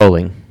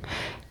Rolling.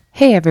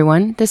 Hey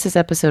everyone, this is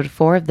episode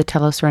 4 of the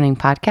Tell Us Running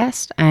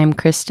podcast. I'm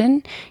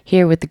Kristen,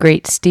 here with the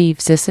great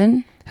Steve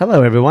Sisson.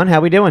 Hello everyone, how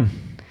we doing?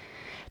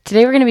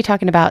 Today we're going to be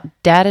talking about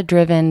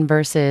data-driven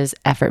versus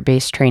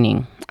effort-based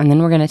training. And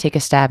then we're going to take a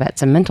stab at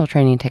some mental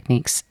training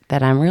techniques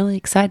that I'm really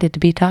excited to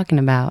be talking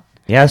about.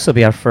 Yeah, this will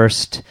be our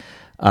first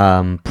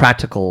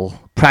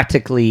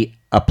practically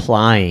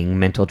applying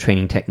mental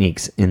training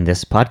techniques in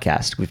this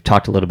podcast. We've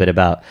talked a little bit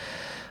about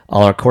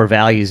all our core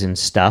values and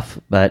stuff,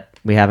 but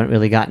we haven't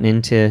really gotten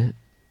into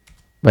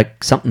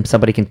like something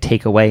somebody can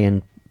take away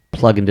and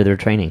plug into their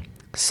training.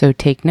 So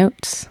take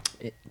notes.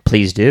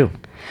 Please do.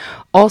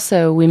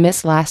 Also, we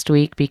missed last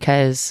week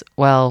because,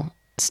 well,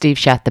 Steve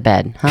shat the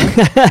bed,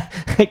 huh?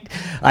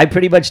 I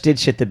pretty much did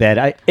shit the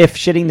bed. By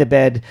shitting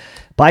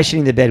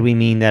the bed, we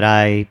mean that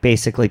I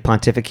basically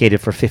pontificated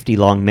for 50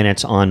 long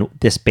minutes on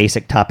this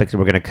basic topic that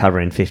we're going to cover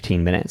in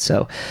 15 minutes.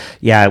 So,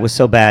 yeah, it was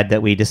so bad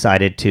that we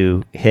decided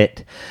to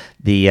hit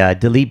the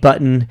delete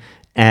button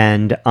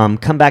and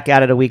come back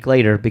at it a week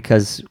later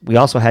because we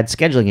also had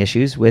scheduling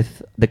issues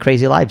with the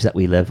crazy lives that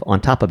we live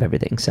on top of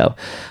everything. So,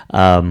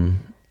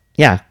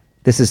 yeah,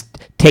 this is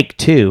take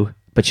 2,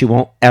 but you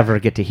won't ever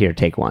get to hear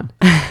take 1.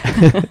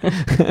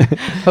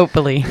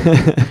 Hopefully.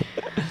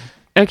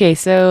 Okay,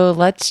 so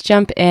let's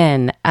jump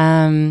in.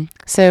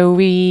 So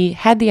we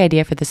had the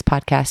idea for this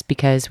podcast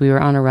because we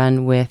were on a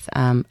run with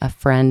a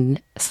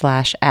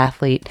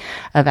friend/athlete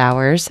of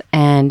ours,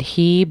 and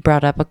he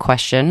brought up a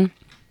question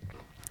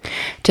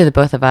to the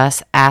both of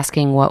us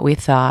asking what we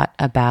thought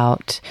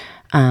about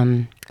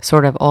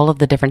sort of all of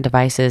the different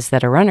devices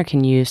that a runner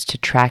can use to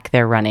track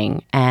their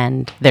running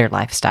and their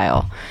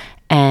lifestyle.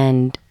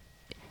 And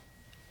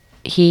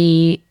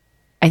I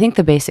think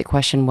the basic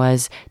question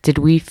was, did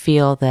we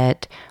feel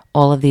that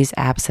all of these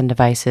apps and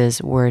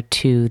devices were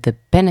to the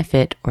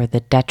benefit or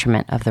the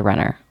detriment of the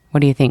runner? What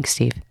do you think,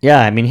 Steve?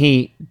 Yeah, I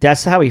mean,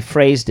 that's how he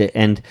phrased it.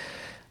 And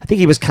I think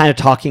he was kind of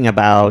talking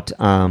about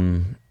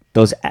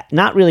those,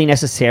 not really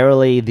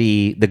necessarily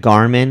the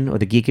Garmin or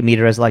the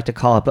Geekometer, as I like to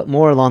call it, but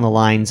more along the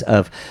lines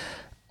of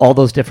all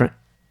those different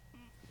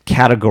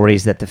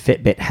categories that the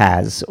Fitbit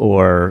has,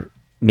 or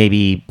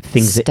maybe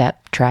things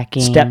step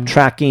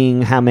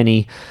tracking, how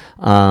many,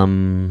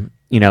 when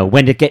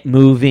to get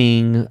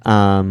moving,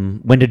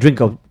 when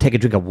to take a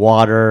drink of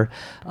water.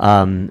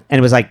 And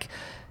it was like,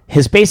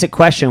 his basic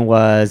question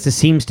was,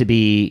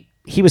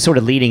 he was sort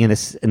of leading in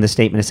the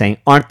statement of saying,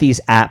 aren't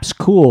these apps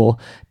cool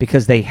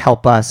because they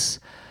help us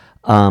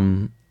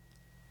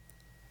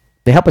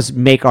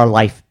make our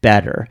life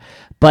better?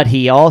 But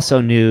he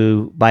also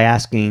knew by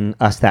asking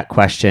us that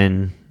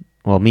question,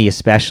 well, me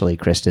especially,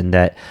 Kristen,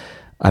 that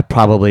I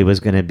probably was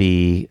going to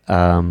be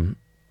a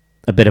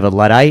bit of a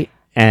Luddite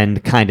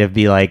and kind of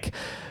be like,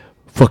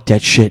 fuck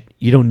that shit.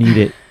 You don't need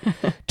it.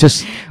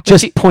 Just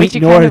point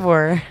north. Kind of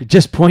were.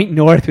 Just point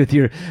north with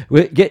your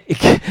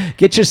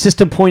get your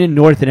system pointed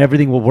north, and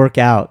everything will work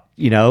out.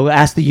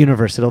 Ask the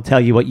universe; it'll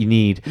tell you what you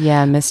need.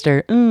 Yeah,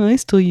 Mister. I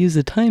still use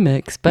a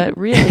Timex, but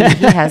really,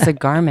 he has a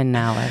Garmin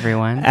now.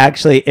 Everyone.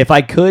 Actually, if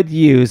I could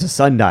use a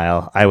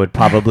sundial, I would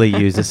probably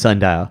use a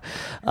sundial.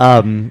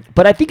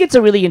 But I think it's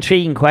a really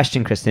intriguing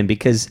question, Kristen,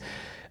 because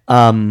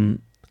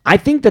I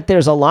think that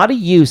there's a lot of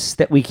use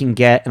that we can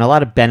get and a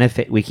lot of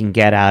benefit we can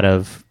get out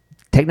of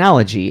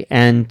technology,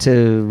 and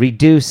to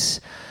reduce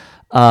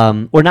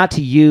or not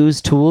to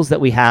use tools that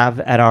we have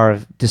at our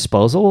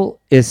disposal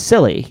is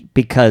silly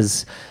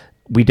because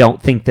we don't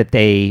think that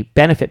they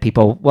benefit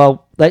people.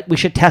 Well, we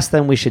should test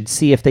them. We should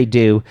see if they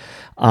do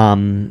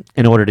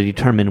in order to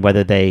determine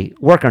whether they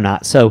work or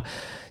not. So,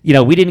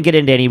 we didn't get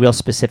into any real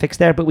specifics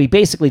there, but we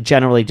basically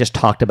generally just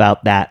talked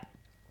about that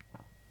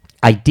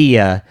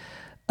idea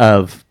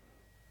of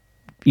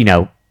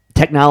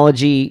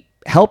technology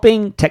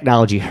helping,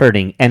 technology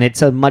hurting, and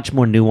it's a much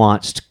more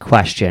nuanced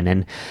question.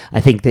 And I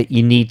think that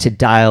you need to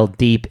dial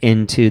deep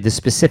into the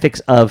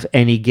specifics of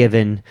any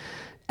given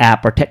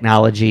app or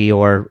technology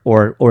or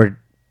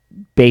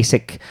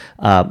basic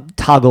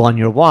toggle on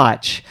your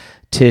watch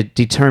to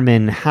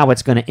determine how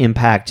it's going to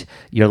impact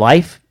your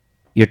life,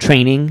 your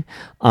training,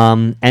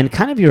 and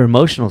kind of your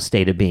emotional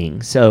state of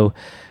being. So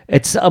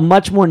it's a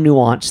much more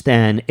nuanced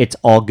than it's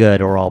all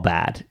good or all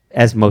bad,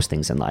 as most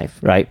things in life,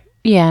 right?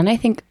 Yeah, and I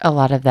think a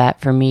lot of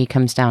that for me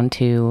comes down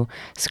to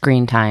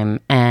screen time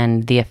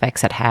and the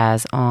effects it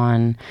has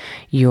on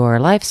your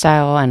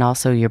lifestyle and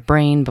also your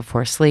brain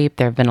before sleep.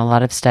 There have been a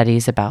lot of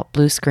studies about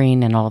blue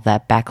screen and all of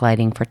that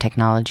backlighting for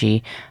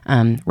technology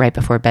right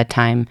before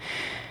bedtime.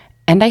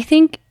 And I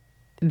think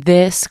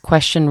this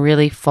question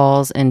really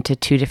falls into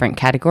two different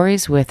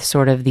categories, with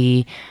sort of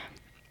the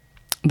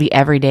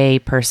everyday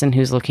person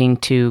who's looking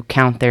to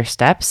count their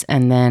steps,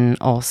 and then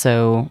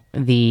also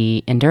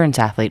the endurance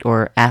athlete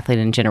or athlete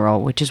in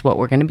general, which is what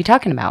we're going to be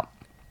talking about.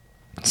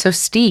 So,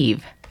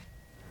 Steve.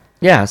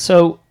 Yeah,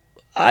 so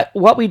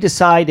what we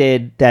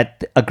decided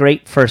that a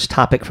great first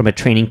topic from a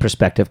training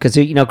perspective, because,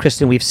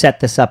 Kristen, we've set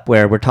this up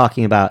where we're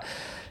talking about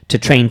to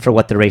train for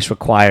what the race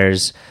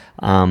requires,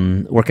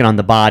 working on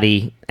the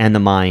body and the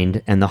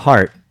mind and the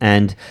heart.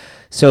 And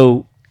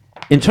so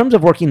in terms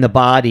of working the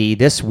body,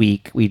 this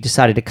week we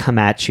decided to come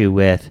at you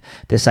with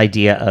this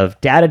idea of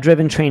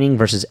data-driven training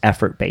versus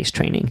effort-based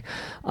training.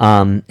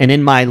 And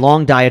in my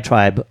long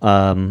diatribe,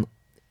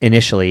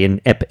 initially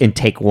in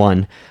take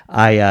one,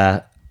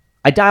 I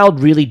dialed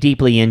really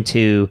deeply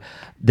into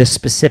the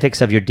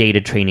specifics of your data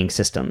training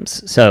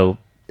systems. So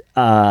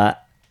I'm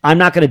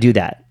not going to do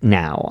that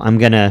now. I'm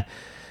going to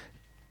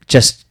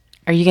just...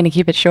 Are you going to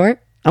keep it short?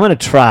 I'm going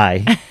to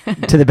try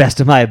to the best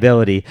of my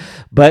ability,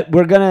 but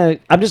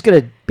I'm just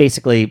going to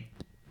basically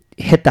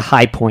hit the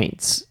high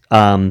points,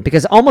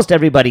 because almost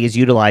everybody is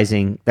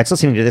that's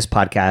listening to this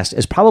podcast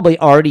is probably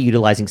already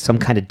utilizing some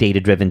kind of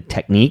data-driven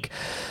technique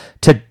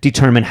to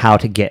determine how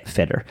to get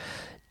fitter.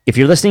 If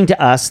you're listening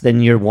to us,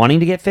 then you're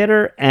wanting to get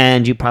fitter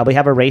and you probably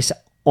have a race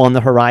on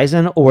the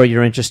horizon, or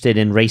you're interested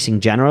in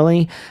racing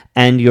generally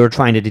and you're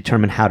trying to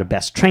determine how to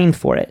best train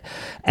for it.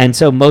 And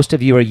so most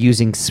of you are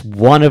using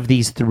one of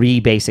these three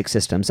basic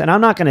systems. And I'm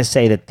not going to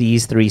say that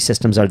these three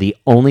systems are the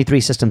only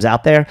three systems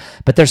out there,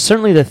 but they're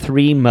certainly the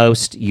three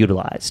most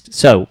utilized.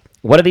 So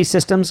what are these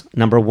systems?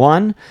 Number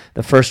one,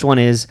 the first one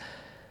is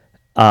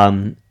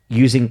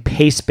using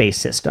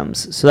pace-based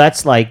systems. So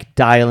that's like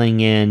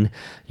dialing in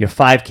your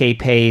 5K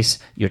pace,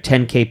 your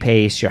 10K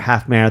pace, your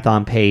half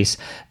marathon pace,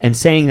 and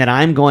saying that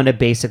I'm going to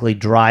basically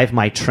drive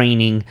my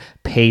training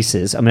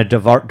paces. I'm going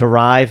to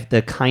derive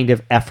the kind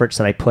of efforts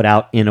that I put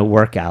out in a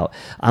workout.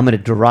 I'm going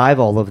to derive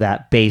all of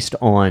that based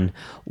on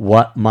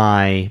what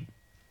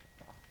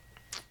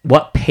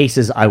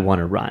paces I want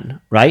to run,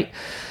 right?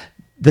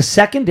 The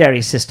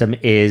secondary system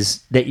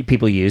that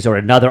people use, or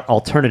another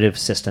alternative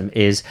system,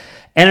 is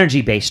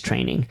energy-based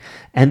training.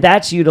 And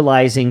that's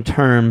utilizing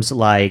terms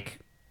like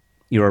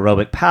your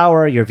aerobic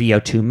power, your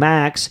VO2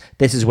 max.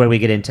 This is where we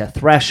get into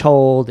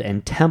threshold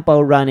and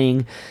tempo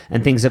running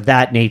and things of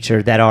that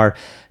nature that are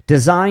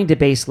designed to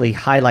basically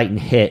highlight and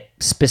hit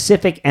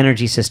specific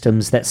energy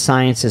systems that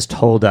science has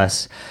told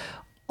us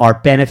are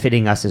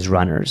benefiting us as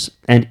runners.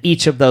 And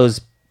each of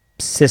those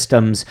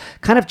systems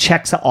kind of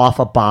checks off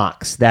a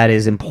box that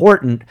is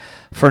important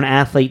for an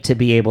athlete to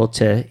be able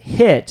to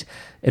hit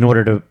in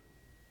order to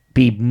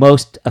be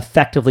most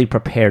effectively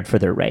prepared for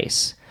their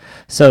race.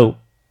 So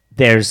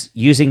there's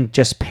using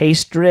just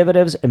pace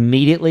derivatives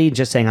immediately,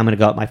 just saying I'm going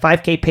to go at my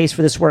 5K pace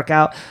for this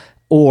workout.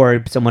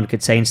 Or someone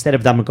could say, instead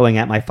of them going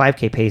at my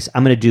 5K pace,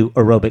 I'm going to do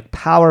aerobic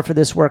power for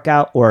this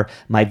workout, or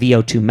my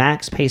VO2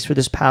 max pace for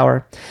this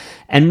power.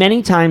 And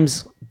many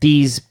times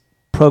these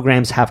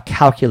programs have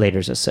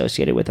calculators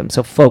associated with them.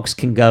 So folks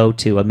can go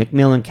to a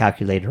Macmillan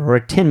calculator or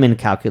a Tinman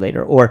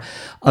calculator or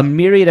a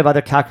myriad of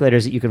other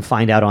calculators that you can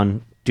find out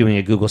on doing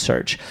a Google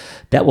search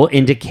that will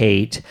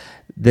indicate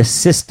the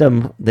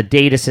system, the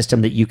data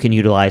system that you can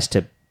utilize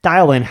to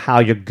dial in how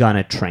you're going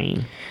to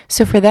train.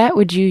 So for that,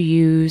 would you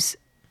use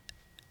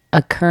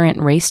a current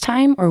race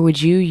time, or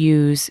would you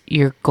use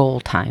your goal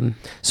time?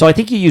 So I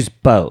think you use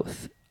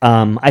both.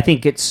 I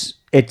think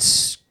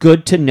it's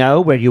good to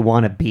know where you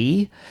want to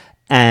be,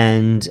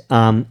 and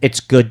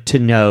it's good to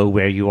know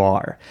where you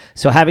are.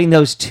 So having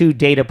those two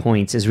data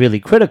points is really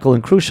critical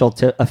and crucial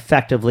to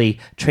effectively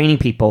training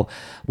people.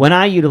 When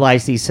I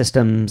utilize these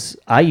systems,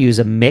 I use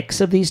a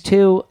mix of these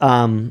two.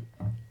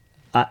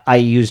 I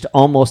used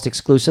almost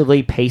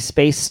exclusively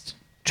pace-based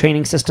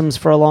training systems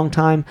for a long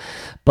time,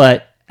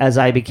 but as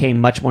I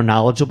became much more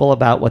knowledgeable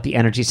about what the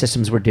energy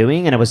systems were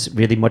doing, and I was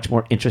really much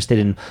more interested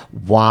in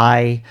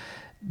why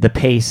the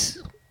pace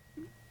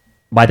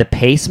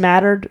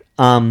mattered,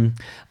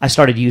 I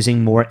started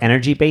using more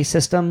energy-based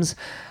systems.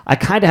 I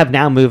kind of have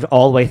now moved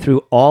all the way through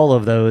all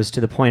of those to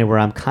the point where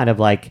I'm kind of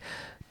like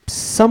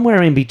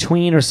somewhere in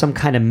between, or some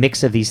kind of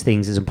mix of these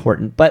things is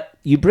important. But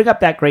you bring up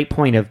that great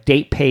point of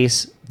date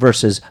pace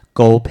versus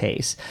goal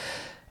pace.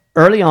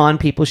 Early on,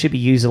 people should be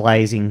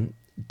utilizing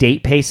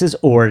date paces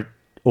or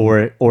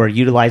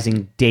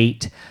utilizing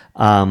date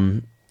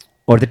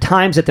or the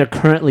times that they're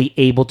currently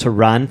able to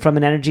run from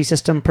an energy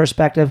system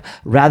perspective,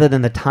 rather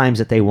than the times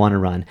that they want to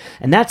run.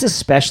 And that's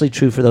especially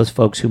true for those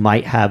folks who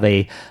might have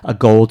a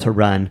goal to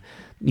run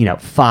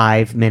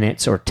 5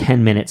 minutes or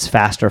 10 minutes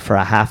faster for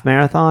a half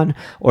marathon,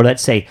 or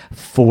let's say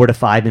 4 to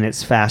 5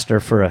 minutes faster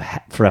for a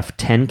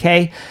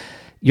 10K.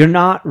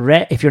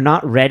 If you're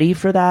not ready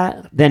for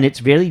that, then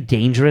it's really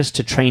dangerous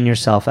to train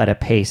yourself at a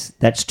pace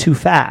that's too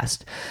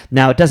fast.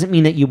 Now, it doesn't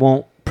mean that you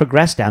won't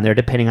progress down there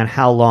depending on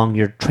how long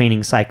your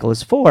training cycle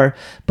is for,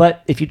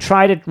 but if you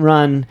try to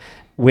run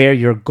where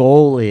your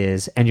goal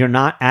is and you're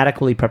not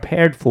adequately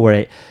prepared for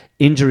it,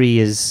 injury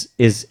there's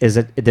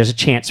a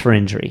chance for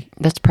injury.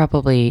 That's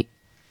probably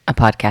a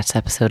podcast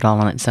episode all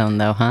on its own,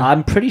 though, huh?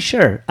 I'm pretty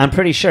sure.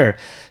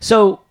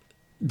 So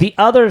the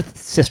other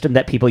system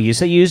that people use,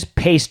 they use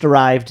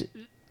pace-derived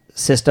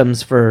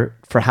systems for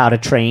how to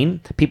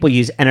train. People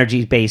use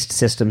energy-based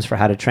systems for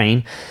how to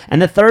train.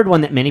 And the third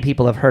one that many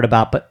people have heard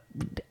about, but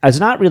is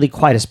not really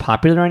quite as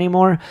popular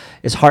anymore,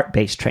 is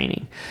heart-based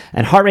training.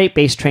 And heart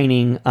rate-based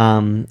training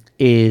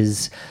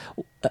is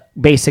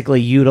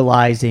basically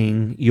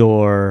utilizing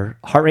your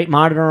heart rate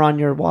monitor on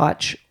your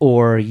watch,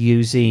 or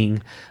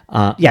using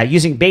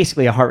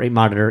basically a heart rate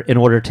monitor in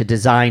order to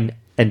design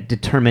and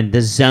determine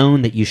the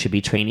zone that you should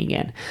be training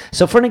in.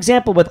 So for an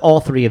example, with all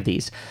three of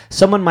these,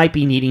 someone might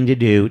be needing to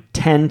do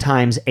 10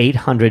 times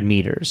 800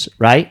 meters,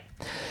 right?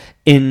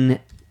 In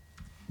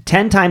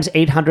 10 times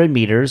 800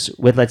 meters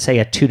with, let's say,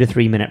 a 2 to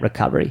 3 minute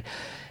recovery.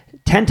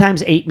 10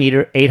 times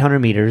 800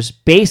 meters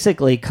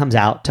basically comes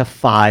out to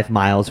 5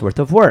 miles worth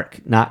of work,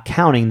 not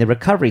counting the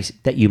recoveries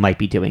that you might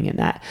be doing in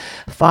that.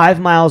 5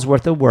 miles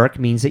worth of work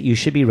means that you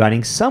should be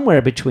running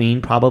somewhere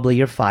between probably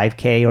your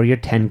 5K or your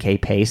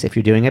 10K pace if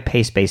you're doing a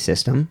pace-based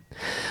system,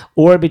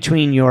 or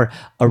between your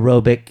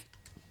aerobic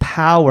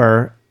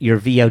power, your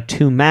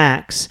VO2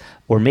 max,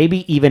 or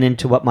maybe even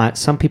into what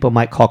some people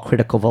might call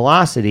critical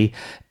velocity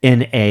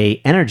in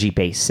a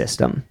energy-based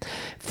system.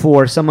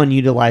 For someone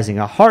utilizing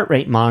a heart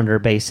rate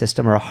monitor-based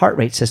system or a heart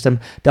rate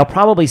system, they'll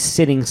probably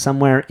sitting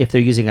somewhere, if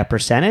they're using a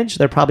percentage,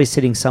 they're probably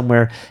sitting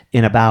somewhere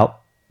in about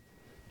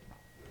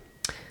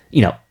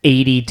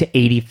 80 to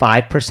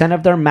 85%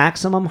 of their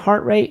maximum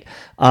heart rate.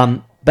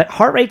 But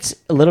heart rate's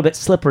a little bit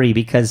slippery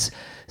because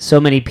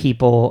so many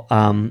people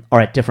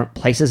are at different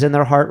places in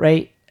their heart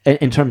rate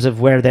in terms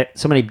of where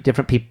so many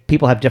different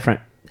people have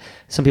different.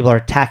 Some people are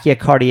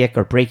tachycardic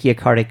or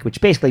brachycardic, which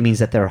basically means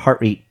that their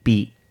heart rate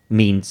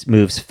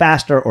moves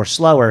faster or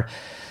slower.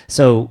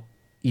 So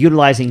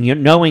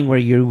knowing where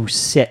you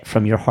sit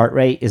from your heart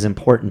rate is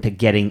important to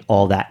getting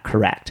all that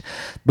correct,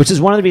 which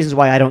is one of the reasons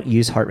why I don't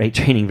use heart rate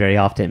training very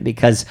often,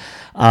 because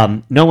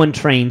no one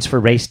trains for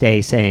race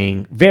day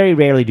saying, very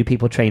rarely do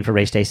people train for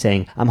race day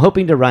saying, I'm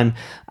hoping to run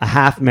a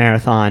half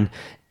marathon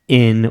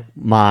in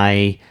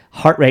my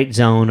heart rate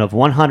zone of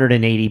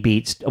 170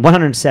 beats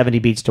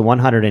to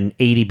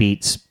 180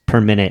 beats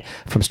per minute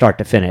from start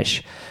to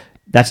finish.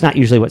 That's not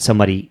usually what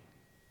somebody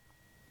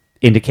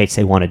indicates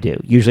they want to do.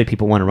 Usually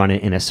people want to run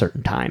it in a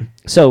certain time.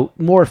 So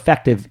more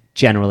effective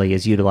generally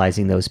is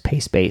utilizing those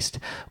pace-based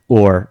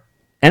or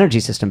energy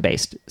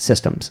system-based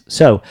systems.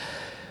 So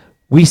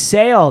we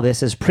say all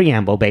this as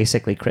preamble,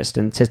 basically,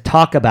 Kristen, to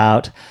talk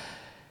about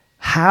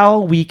how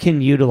we can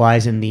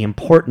utilize and the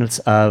importance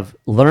of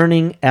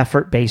learning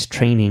effort-based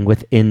training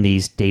within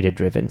these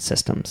data-driven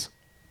systems.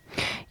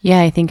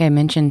 Yeah, I think I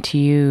mentioned to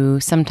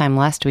you sometime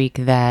last week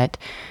that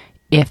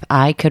if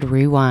I could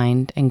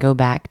rewind and go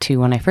back to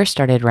when I first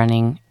started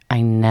running,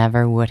 I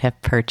never would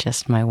have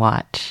purchased my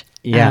watch.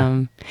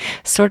 Yeah.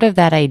 Sort of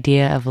that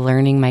idea of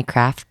learning my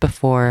craft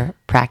before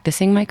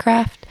practicing my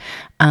craft.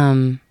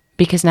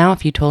 Because now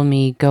if you told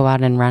me go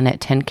out and run at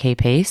 10K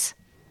pace,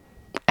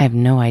 I have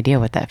no idea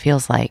what that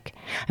feels like.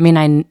 I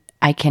mean,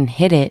 I can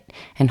hit it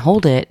and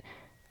hold it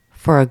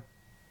for a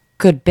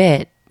good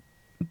bit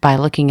by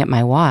looking at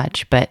my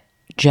watch, but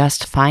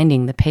just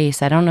finding the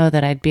pace, I don't know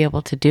that I'd be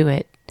able to do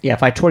it. Yeah,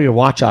 if I tore your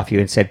watch off you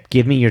and said,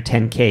 give me your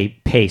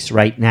 10K pace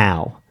right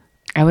now,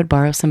 I would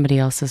borrow somebody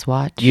else's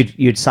watch.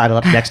 You'd sidle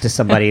up next to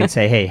somebody and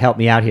say, hey, help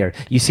me out here.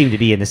 You seem to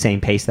be in the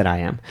same pace that I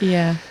am.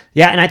 Yeah.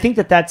 Yeah, and I think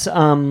that's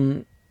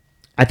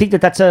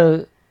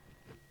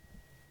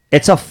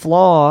it's a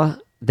flaw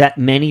that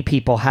many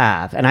people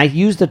have. And I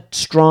use the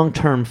strong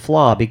term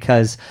flaw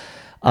because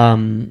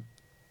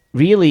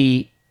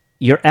really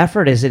your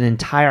effort is an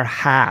entire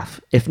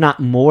half, if not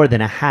more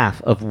than a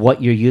half, of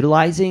what you're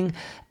utilizing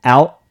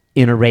out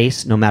in a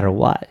race no matter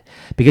what.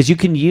 Because you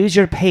can use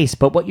your pace,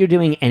 but what you're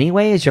doing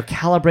anyway is you're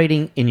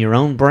calibrating in your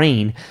own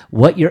brain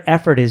what your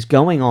effort is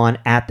going on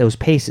at those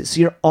paces.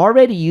 So you're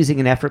already using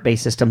an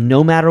effort-based system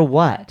no matter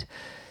what.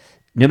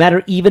 No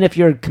matter, even if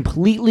you're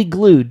completely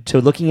glued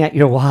to looking at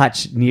your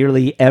watch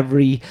nearly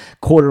every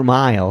quarter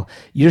mile,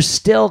 you're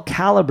still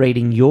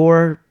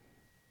calibrating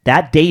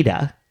that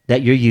data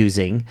that you're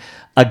using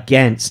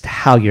against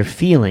how you're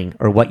feeling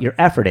or what your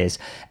effort is.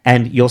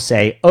 And you'll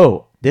say,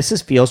 oh,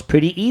 this feels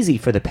pretty easy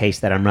for the pace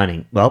that I'm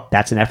running. Well,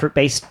 that's an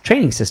effort-based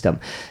training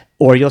system.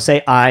 Or you'll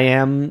say, I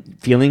am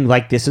feeling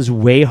like this is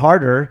way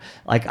harder.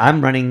 Like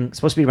I'm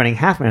supposed to be running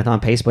half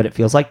marathon pace, but it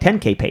feels like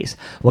 10K pace.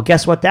 Well,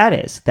 guess what that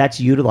is? That's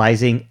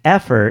utilizing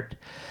effort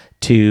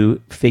to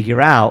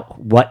figure out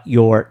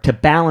to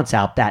balance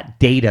out that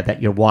data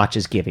that your watch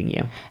is giving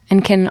you.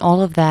 And can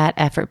all of that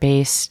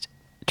effort-based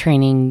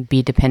training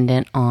be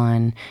dependent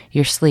on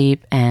your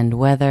sleep and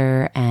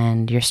weather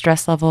and your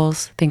stress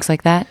levels, things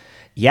like that?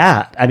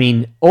 Yeah. I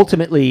mean,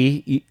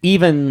 ultimately,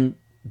 even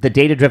the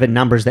data-driven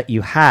numbers that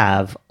you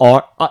have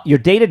are your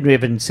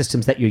data-driven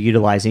systems that you're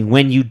utilizing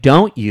when you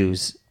don't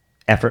use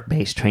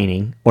effort-based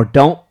training or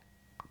don't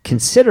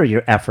consider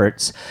your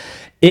efforts.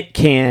 It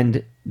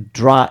can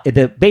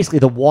basically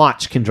the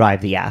watch can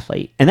drive the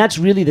athlete. And that's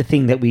really the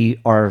thing that we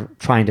are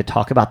trying to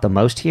talk about the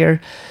most here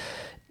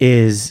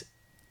is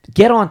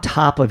get on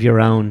top of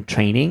your own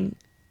training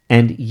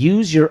and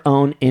use your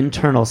own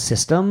internal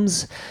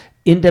systems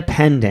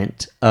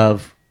independent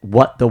of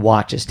what the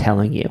watch is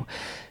telling you.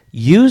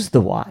 Use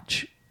the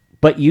watch,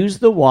 but use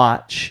the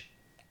watch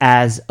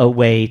as a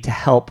way to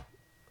help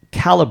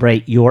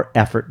calibrate your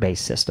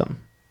effort-based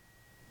system.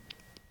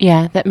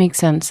 Yeah, that makes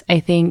sense.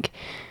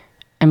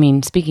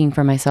 Speaking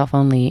for myself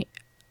only,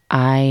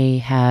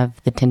 I have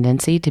the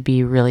tendency to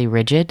be really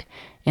rigid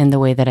in the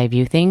way that I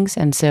view things.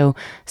 And so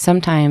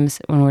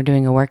sometimes when we're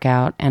doing a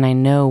workout and I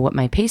know what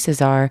my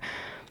paces are,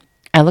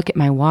 I look at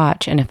my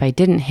watch, and if I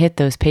didn't hit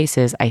those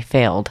paces, I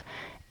failed.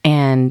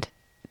 And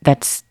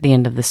that's the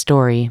end of the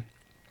story.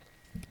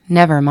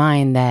 Never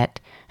mind that,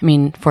 I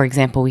mean, for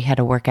example, we had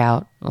a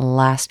workout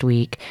last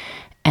week,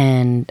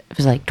 and it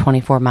was like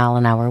 24 mile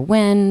an hour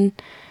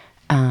wind,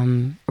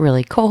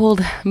 really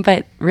cold,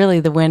 but really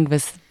the wind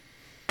was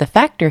the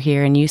factor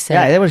here. And you said,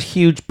 yeah, there was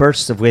huge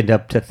bursts of wind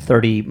up to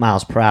 30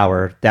 miles per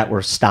hour that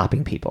were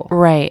stopping people.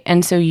 Right.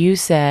 And so you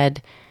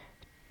said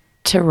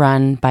to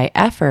run by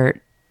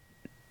effort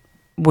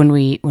when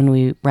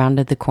we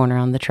rounded the corner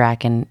on the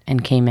track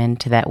and came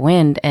into that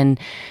wind. And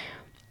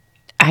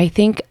I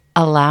think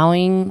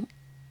allowing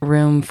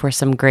room for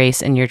some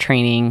grace in your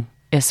training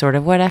is sort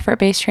of what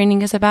effort-based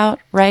training is about,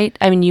 right?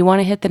 I mean, you want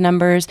to hit the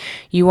numbers,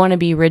 you want to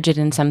be rigid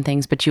in some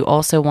things, but you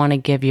also want to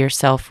give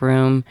yourself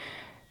room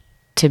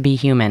to be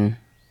human,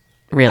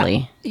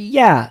 really.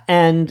 Yeah,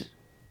 and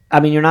I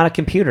mean, you're not a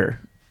computer.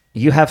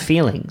 You have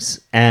feelings,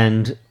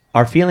 and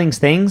are feelings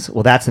things?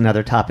 Well, that's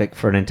another topic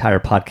for an entire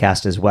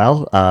podcast as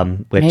well,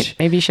 which...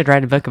 Maybe you should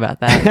write a book about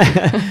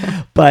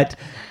that. But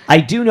I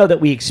do know that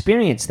we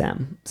experience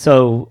them.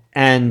 So,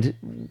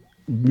 and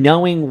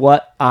knowing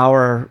what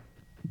our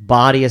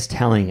body is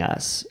telling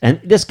us,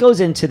 and this goes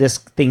into this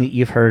thing that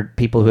you've heard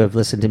people who have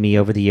listened to me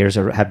over the years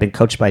or have been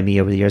coached by me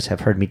over the years have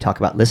heard me talk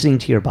about listening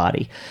to your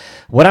body.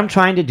 What I'm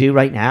trying to do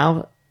right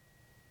now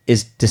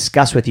is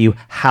discuss with you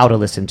how to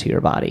listen to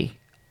your body.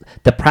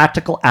 The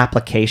practical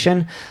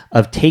application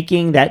of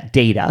taking that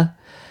data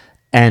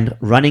and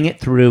running it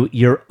through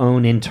your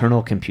own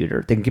internal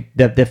computer,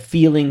 the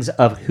feelings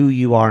of who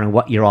you are and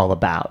what you're all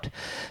about.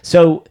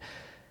 So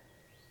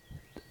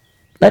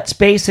let's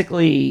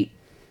basically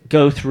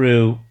go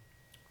through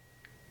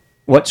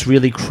what's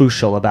really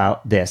crucial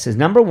about this. Is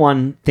number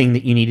one thing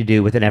that you need to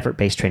do with an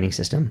effort-based training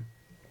system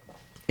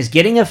is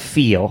getting a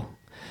feel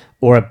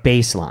or a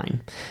baseline,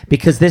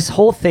 because this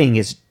whole thing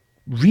is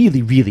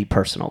really, really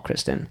personal,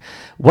 Kristen.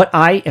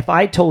 If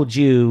I told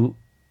you,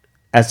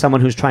 as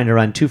someone who's trying to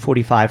run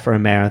 2:45 for a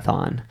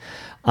marathon,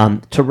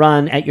 to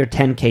run at your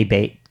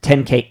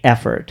 10K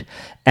effort,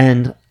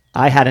 and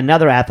I had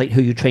another athlete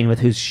who you train with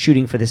who's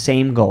shooting for the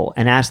same goal,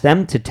 and asked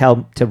them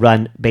to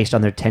run based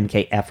on their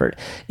 10K effort.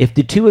 If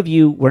the two of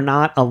you were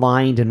not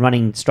aligned and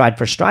running stride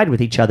for stride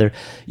with each other,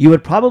 you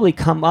would probably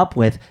come up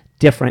with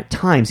different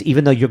times,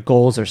 even though your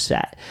goals are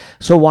set.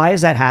 So why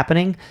is that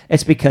happening?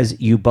 It's because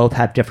you both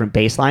have different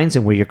baselines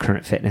and where your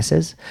current fitness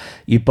is.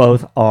 You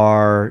both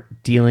are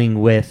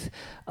dealing with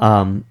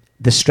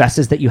the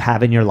stresses that you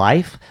have in your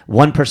life.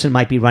 One person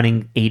might be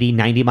running 80,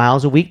 90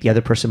 miles a week. The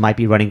other person might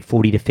be running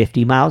 40 to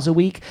 50 miles a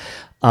week.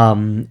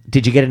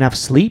 Did you get enough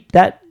sleep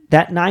that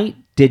night?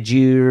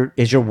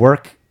 Is your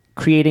work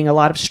creating a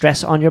lot of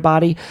stress on your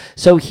body?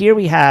 So here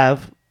we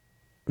have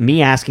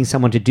me asking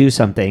someone to do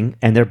something,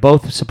 and they're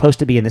both supposed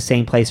to be in the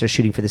same place or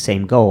shooting for the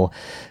same goal,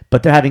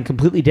 but they're having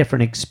completely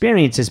different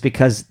experiences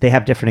because they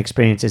have different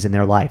experiences in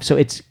their life. So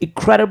it's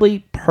incredibly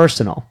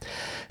personal.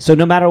 So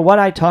no matter what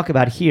I talk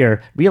about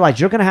here, realize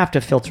you're going to have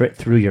to filter it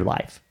through your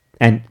life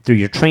and through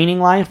your training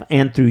life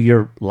and through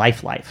your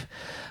life.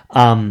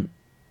 And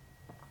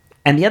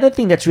the other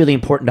thing that's really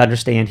important to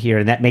understand here,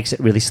 and that makes it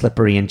really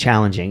slippery and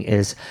challenging,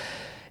 is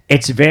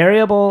it's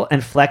variable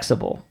and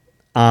flexible,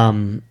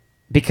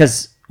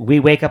 because we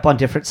wake up on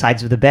different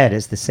sides of the bed,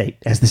 as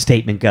the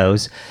statement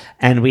goes,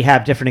 and we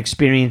have different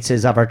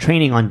experiences of our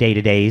training on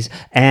day-to-days,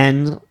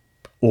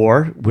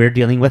 or we're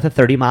dealing with a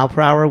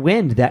 30-mile-per-hour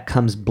wind that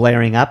comes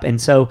blaring up. And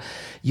so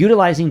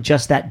utilizing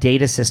just that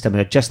data system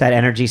or just that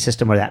energy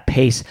system or that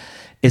pace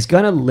is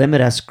going to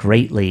limit us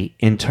greatly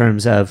in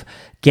terms of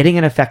getting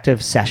an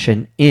effective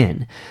session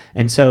in.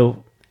 And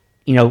so,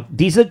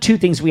 these are the two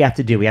things we have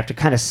to do. We have to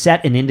kind of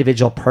set an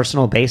individual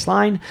personal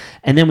baseline,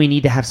 and then we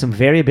need to have some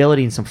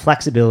variability and some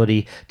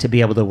flexibility to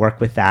be able to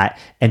work with that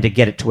and to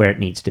get it to where it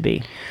needs to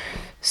be.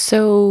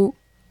 So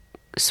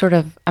sort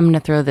of, I'm going to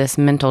throw this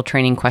mental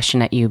training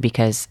question at you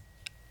because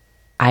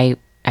I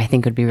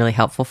think it would be really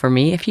helpful for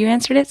me if you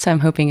answered it. So I'm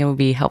hoping it will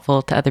be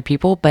helpful to other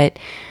people. But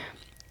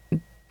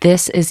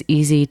this is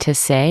easy to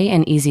say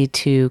and easy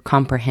to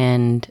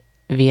comprehend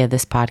via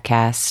this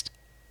podcast.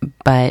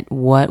 But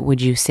what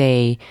would you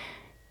say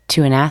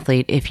to an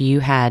athlete if you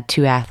had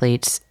two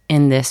athletes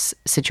in this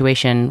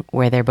situation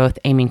where they're both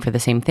aiming for the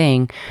same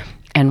thing,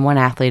 and one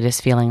athlete is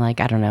feeling like,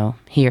 I don't know,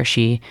 he or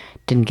she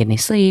didn't get any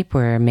sleep,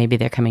 or maybe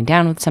they're coming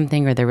down with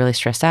something, or they're really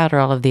stressed out, or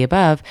all of the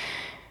above,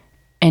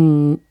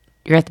 and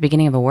you're at the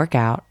beginning of a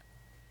workout?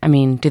 I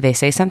mean, do they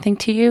say something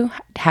to you?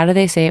 How do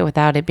they say it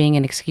without it being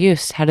an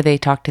excuse? How do they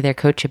talk to their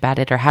coach about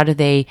it? Or how do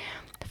they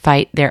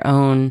fight their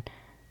own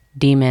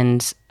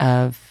demons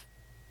of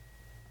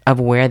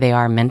where they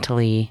are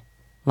mentally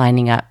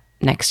lining up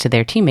next to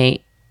their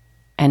teammate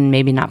and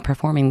maybe not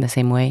performing the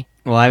same way?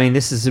 Well, I mean,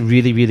 this is a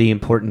really, really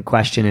important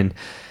question. And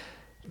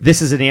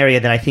this is an area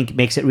that I think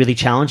makes it really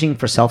challenging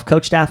for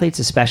self-coached athletes,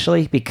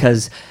 especially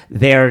because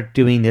they're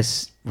doing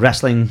this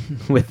wrestling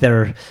with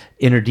their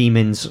inner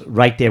demons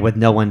right there with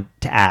no one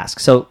to ask.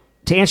 So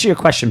to answer your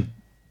question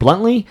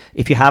bluntly,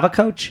 if you have a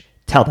coach,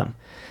 tell them.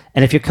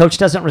 And if your coach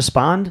doesn't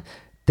respond,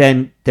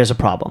 then there's a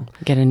problem.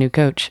 Get a new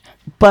coach.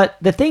 But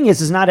the thing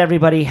is not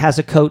everybody has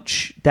a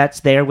coach that's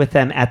there with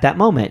them at that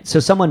moment.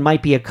 So someone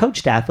might be a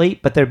coached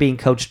athlete, but they're being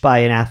coached by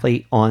an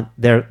athlete on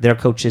their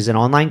coach is an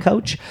online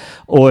coach,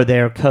 or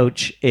their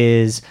coach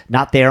is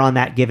not there on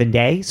that given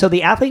day. So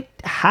the athlete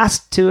has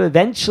to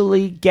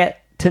eventually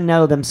get to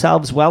know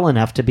themselves well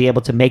enough to be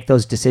able to make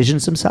those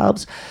decisions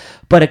themselves.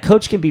 But a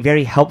coach can be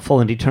very helpful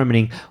in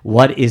determining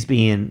what is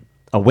being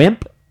a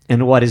wimp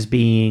and what is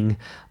being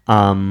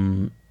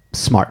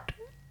smart.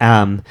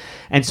 And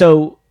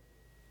so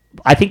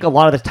I think a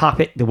lot of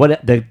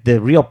the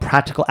real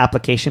practical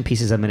application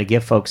pieces I'm going to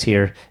give folks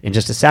here in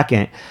just a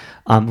second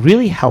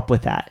really help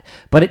with that.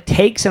 But it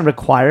takes and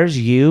requires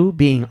you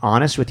being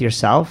honest with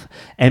yourself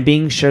and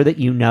being sure that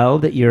you know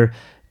that you're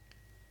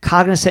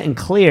cognizant and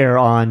clear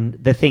on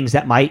the things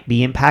that might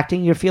be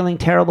impacting you're feeling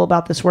terrible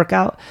about this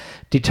workout,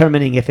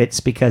 determining if it's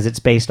because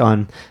it's based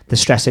on the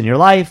stress in your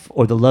life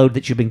or the load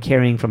that you've been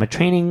carrying from a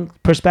training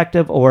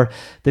perspective, or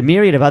the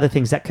myriad of other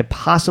things that could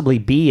possibly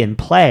be in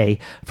play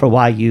for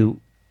why you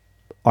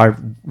are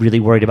really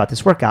worried about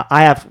this workout.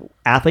 I have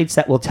athletes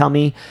that will tell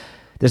me,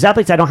 there's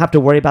athletes I don't have to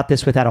worry about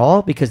this with at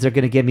all because they're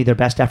going to give me their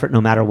best effort no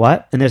matter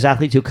what. And there's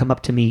athletes who come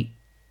up to me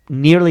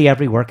nearly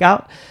every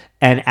workout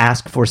and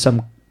ask for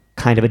some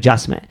kind of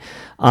adjustment.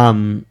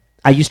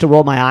 I used to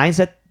roll my eyes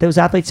at those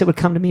athletes that would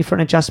come to me for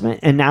an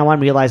adjustment, and now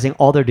I'm realizing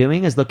all they're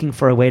doing is looking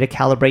for a way to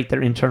calibrate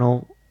their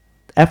internal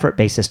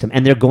effort-based system,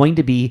 and they're going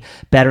to be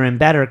better and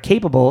better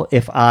capable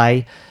if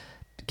I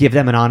give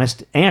them an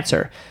honest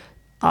answer.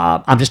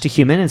 I'm just a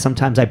human, and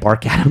sometimes I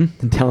bark at them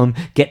and tell them,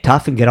 get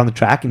tough and get on the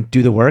track and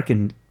do the work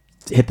and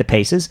hit the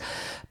paces.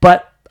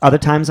 But other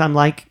times I'm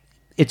like,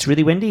 it's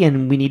really windy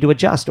and we need to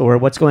adjust, or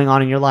what's going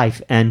on in your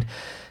life. And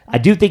I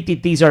do think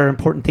that these are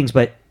important things,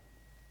 but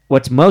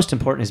what's most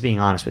important is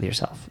being honest with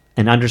yourself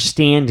and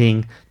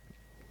understanding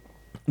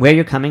where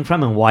you're coming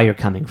from and why you're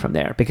coming from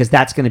there, because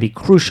that's going to be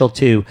crucial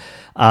to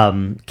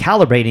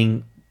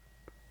calibrating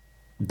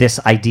this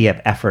idea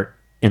of effort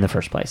in the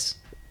first place.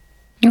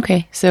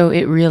 Okay, so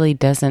it really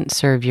doesn't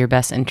serve your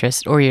best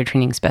interest or your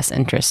training's best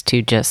interest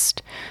to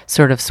just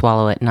sort of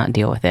swallow it, not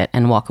deal with it,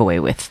 and walk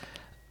away with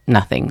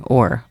nothing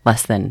or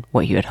less than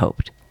what you had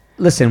hoped.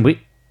 Listen,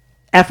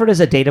 effort is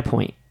a data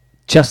point,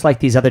 just like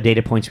these other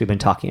data points we've been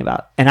talking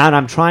about. And what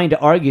I'm trying to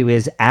argue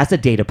is, as a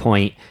data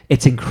point,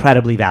 it's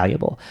incredibly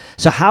valuable.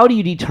 So how do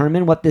you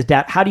determine what this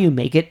data, how do you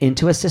make it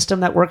into a system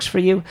that works for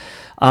you?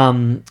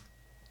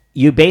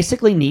 You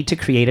basically need to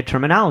create a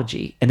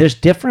terminology. And there's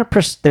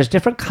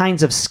different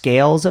kinds of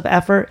scales of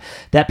effort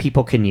that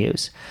people can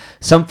use.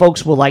 Some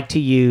folks will like to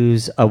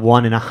use a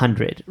 1 in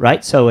 100,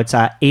 right? So it's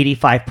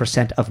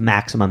 85% of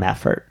maximum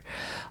effort.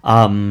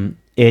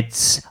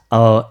 It's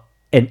an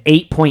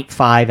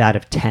 8.5 out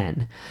of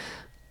 10.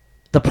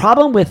 The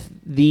problem with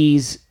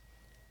these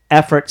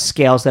effort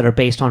scales that are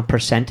based on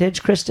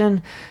percentage,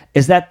 Kristen,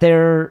 is that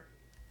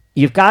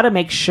you've got to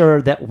make sure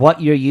that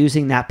what you're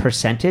using that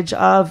percentage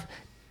of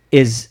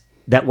is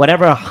that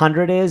whatever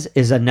 100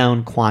 is a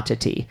known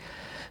quantity.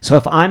 So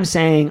if I'm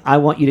saying I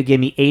want you to give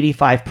me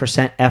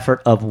 85%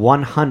 effort of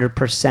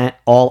 100%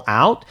 all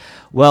out,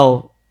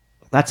 well,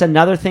 that's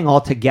another thing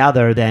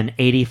altogether than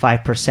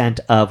 85%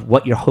 of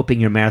what you're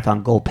hoping your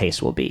marathon goal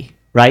pace will be.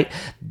 Right?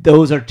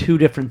 Those are two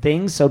different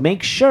things. So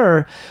make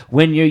sure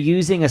when you're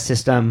using a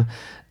system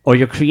or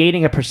you're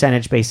creating a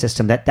percentage-based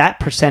system that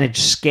percentage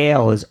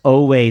scale is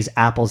always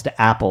apples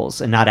to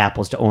apples and not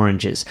apples to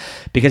oranges,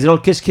 because it'll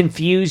just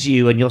confuse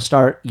you and you'll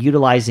start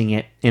utilizing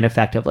it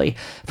ineffectively.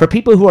 For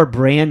people who are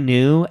brand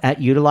new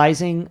at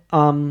utilizing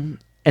an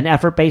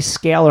effort-based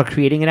scale or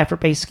creating an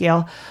effort-based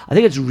scale, I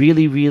think it's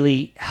really,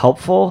 really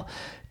helpful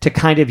to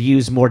kind of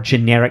use more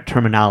generic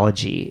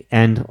terminology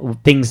and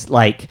things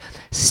like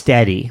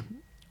steady,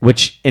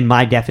 which in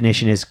my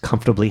definition is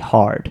comfortably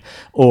hard,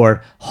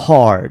 or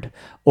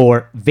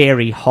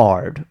very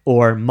hard,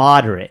 or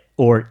moderate,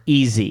 or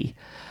easy.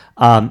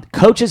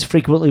 Coaches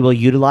frequently will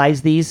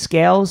utilize these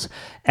scales,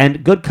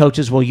 and good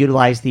coaches will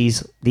utilize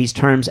these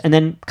terms and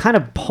then kind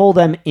of pull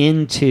them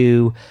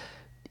into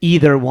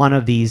either one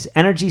of these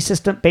energy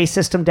based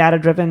system,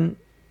 data-driven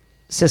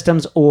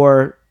systems,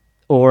 or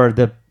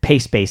the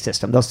pace-based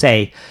system. They'll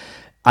say,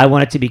 I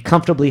want it to be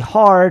comfortably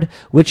hard,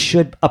 which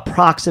should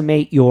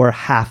approximate your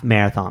half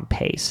marathon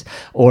pace.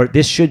 Or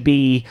this should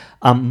be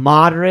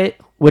moderate,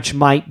 which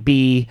might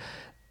be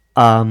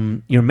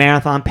your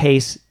marathon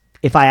pace.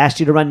 If I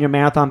asked you to run your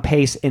marathon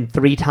pace in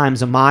 3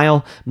 times a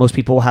mile, most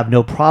people will have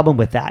no problem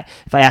with that.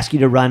 If I ask you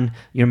to run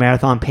your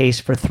marathon pace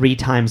for 3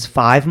 times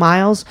 5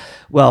 miles,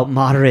 well,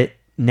 moderate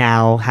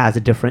now has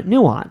a different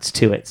nuance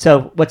to it.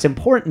 So what's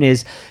important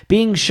is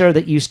being sure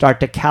that you start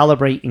to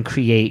calibrate and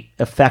create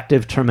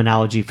effective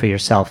terminology for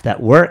yourself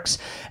that works.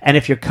 And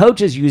if your coach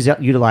is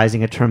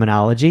utilizing a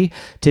terminology,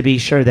 to be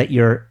sure that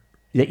you're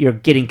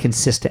getting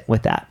consistent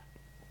with that.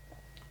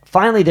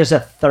 Finally, there's a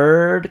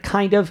third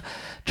kind of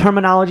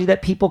terminology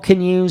that people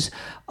can use.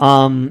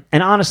 And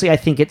honestly, I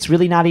think it's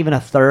really not even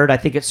a third. I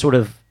think it sort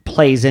of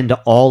plays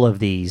into all of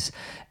these.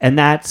 And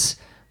that's,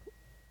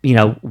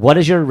 what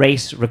is your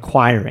race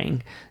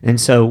requiring? And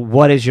so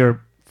what is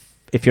your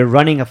if you're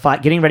running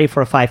getting ready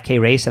for a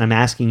 5K race and I'm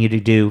asking you to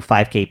do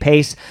 5K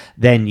pace,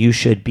 then you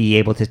should be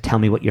able to tell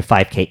me what your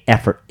 5K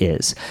effort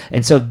is.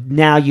 And so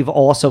now you've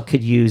also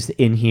could use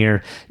in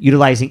here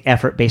utilizing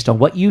effort based on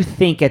what you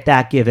think at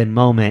that given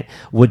moment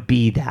would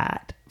be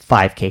that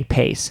 5K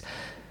pace.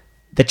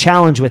 The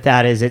challenge with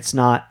that is it's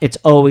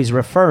always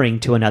referring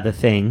to another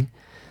thing.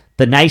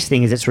 The nice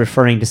thing is it's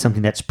referring to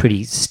something that's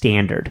pretty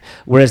standard.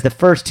 Whereas the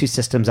first two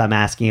systems I'm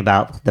asking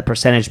about, the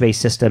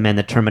percentage-based system and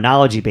the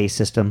terminology-based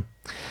system,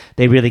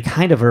 they really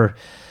kind of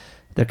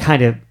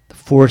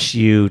force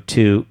you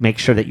to make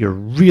sure that you're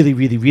really,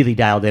 really, really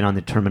dialed in on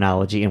the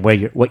terminology and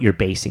what you're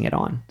basing it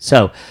on.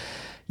 So,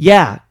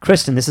 yeah,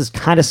 Kristen, this is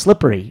kind of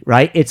slippery,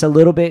 right? It's a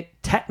little bit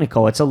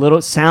technical. It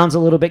sounds a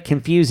little bit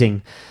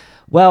confusing.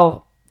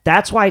 Well,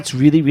 that's why it's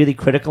really, really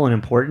critical and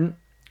important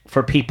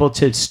for people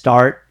to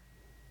start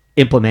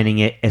implementing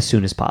it as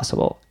soon as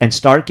possible and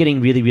start getting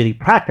really, really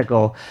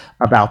practical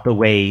about the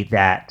way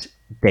that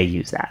they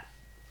use that.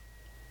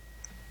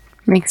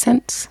 Makes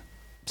sense.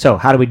 So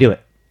how do we do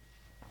it?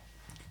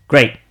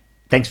 Great.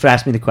 Thanks for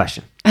asking me the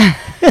question.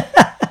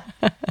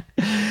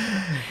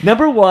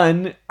 Number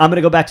one, I'm going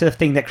to go back to the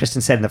thing that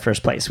Kristen said in the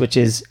first place, which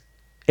is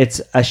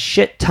it's a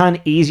shit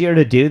ton easier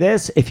to do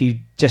this if you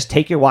just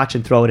take your watch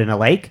and throw it in a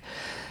lake.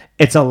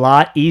 It's a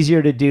lot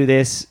easier to do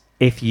this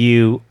if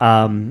you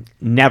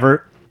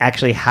never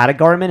actually had a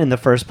Garmin in the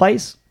first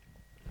place.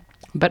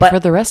 But for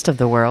the rest of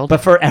the world.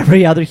 But for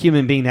every other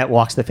human being that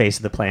walks the face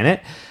of the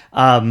planet,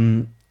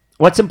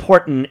 what's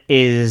important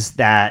is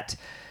that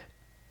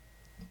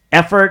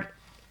effort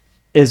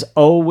is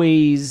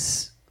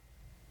always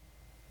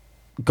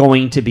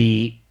going to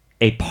be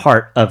a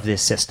part of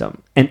this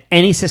system. And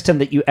any system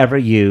that you ever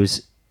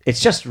use, it's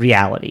just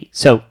reality.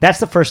 So that's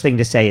the first thing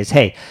to say is,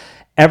 hey,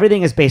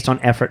 everything is based on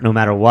effort no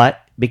matter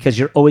what, because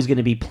you're always going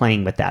to be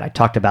playing with that. I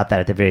talked about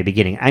that at the very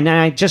beginning. And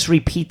I just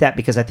repeat that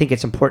because I think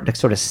it's important to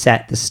sort of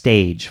set the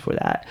stage for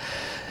that.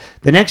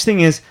 The next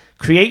thing is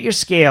create your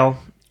scale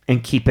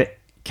and keep it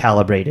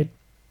calibrated.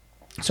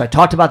 So I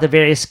talked about the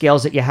various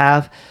scales that you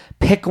have.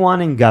 Pick one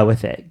and go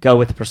with it. Go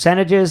with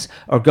percentages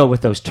or go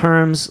with those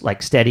terms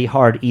like steady,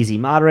 hard, easy,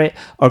 moderate,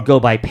 or go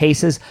by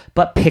paces,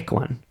 but pick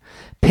one.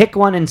 Pick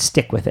one and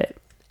stick with it.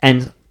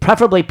 And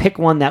preferably pick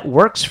one that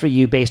works for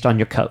you based on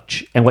your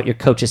coach and what your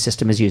coach's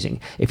system is using.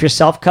 If you're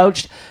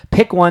self-coached,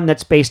 pick one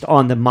that's based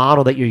on the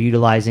model that you're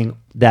utilizing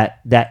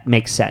that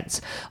makes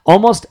sense.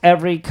 Almost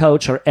every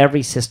coach or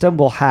every system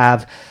will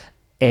have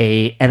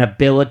an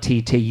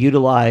ability to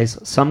utilize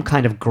some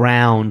kind of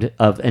ground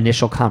of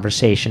initial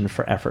conversation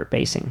for effort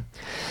basing.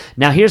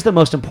 Now, here's the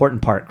most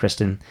important part,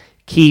 Kristen.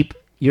 Keep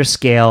your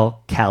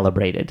scale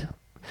calibrated.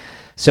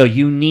 So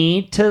you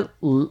need to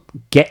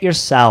get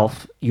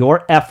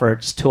your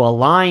efforts to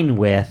align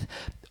with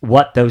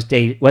what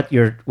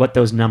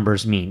those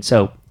numbers mean.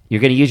 So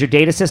you're going to use your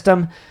data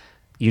system.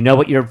 You know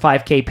what your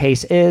 5K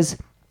pace is.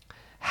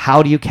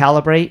 How do you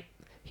calibrate?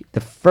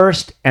 The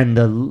first and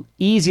the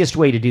easiest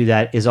way to do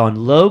that is on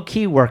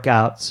low-key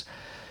workouts,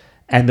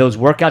 and those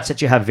workouts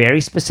that you have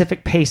very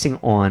specific pacing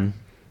on.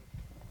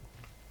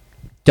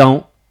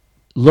 Don't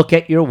look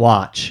at your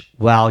watch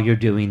while you're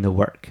doing the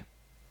work.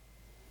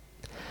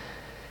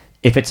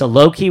 If it's a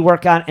low-key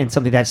workout and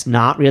something that's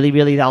not really,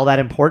 really all that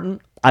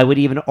important, I would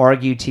even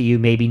argue to you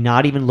maybe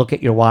not even look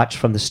at your watch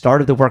from the start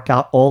of the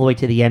workout all the way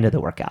to the end of the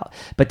workout.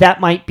 But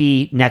that might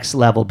be next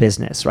level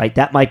business, right?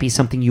 That might be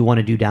something you want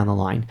to do down the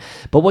line.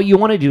 But what you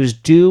want to do is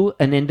do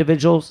an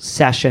individual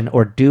session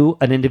or do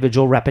an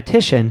individual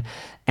repetition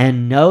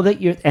and know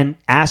that and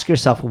ask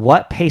yourself,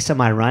 what pace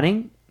am I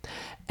running?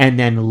 And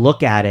then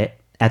look at it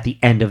at the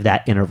end of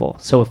that interval.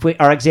 So if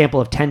our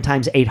example of 10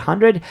 times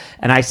 800,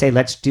 and I say,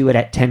 let's do it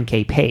at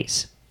 10K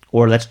pace,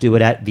 or let's do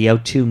it at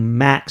VO2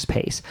 max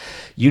pace,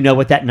 you know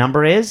what that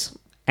number is.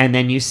 And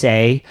then you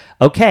say,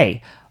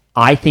 okay,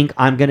 I think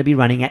I'm going to be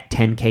running at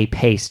 10K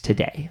pace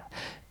today.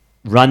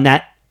 Run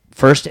that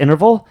first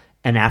interval.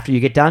 And after you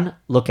get done,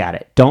 look at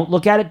it. Don't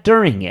look at it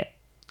during it.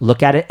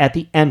 Look at it at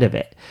the end of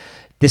it.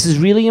 This is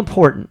really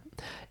important.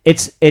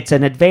 It's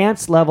an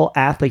advanced level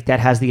athlete that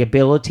has the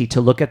ability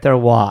to look at their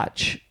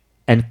watch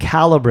and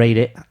calibrate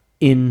it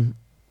in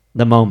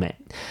the moment.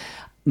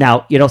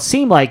 Now, it'll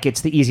seem like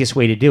it's the easiest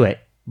way to do it,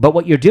 but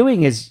what you're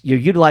doing is you're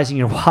utilizing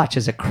your watch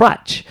as a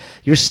crutch.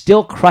 You're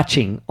still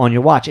crutching on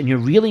your watch, and you're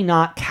really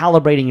not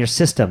calibrating your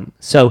system.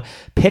 So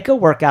pick a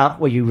workout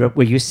where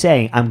you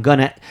say,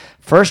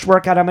 first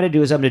workout I'm going to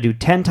do is I'm going to do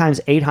 10 times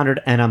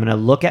 800, and I'm going to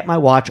look at my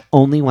watch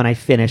only when I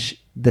finish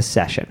the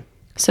session.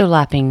 So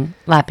lapping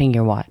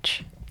your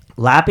watch.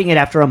 Lapping it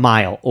after a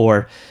mile,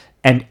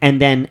 and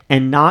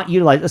not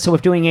utilize. So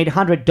if doing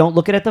 800, don't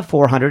look at the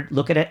 400,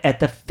 look at it at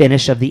the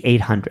finish of the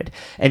 800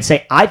 and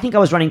say, I think I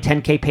was running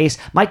 10K pace.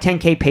 My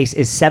 10K pace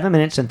is 7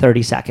 minutes and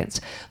 30 seconds.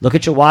 Look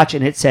at your watch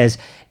and it says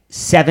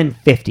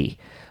 750.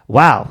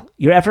 Wow,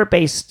 your effort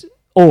based,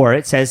 or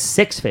it says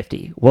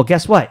 650. Well,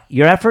 guess what?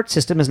 Your effort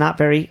system is not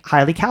very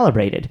highly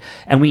calibrated,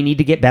 and we need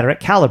to get better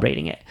at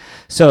calibrating it.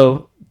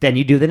 So Then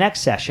you do the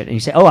next session and you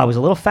say, oh, I was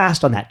a little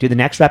fast on that. Do the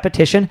next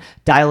repetition,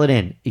 dial it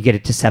in. You get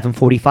it to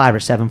 745 or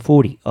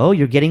 740. Oh,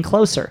 you're getting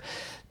closer.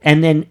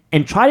 And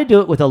try to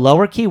do it with a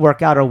lower key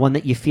workout or one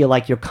that you feel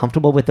like you're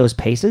comfortable with those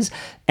paces,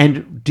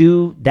 and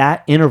do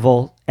that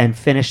interval and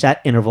finish that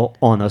interval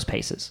on those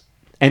paces.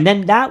 And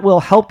then that will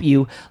help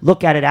you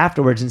look at it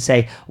afterwards and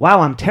say,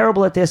 wow, I'm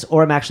terrible at this,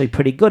 or I'm actually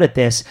pretty good at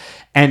this.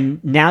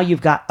 And now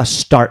you've got a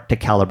start to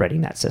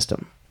calibrating that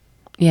system.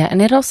 Yeah,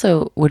 and it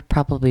also would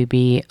probably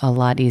be a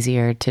lot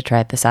easier to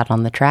try this out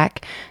on the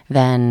track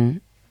than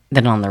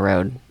on the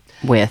road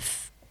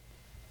with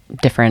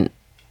different,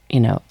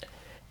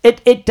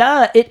 It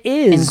does. It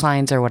is.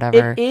 inclines or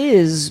whatever. It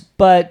is,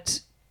 but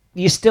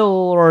you still,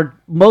 or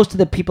most of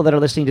the people that are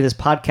listening to this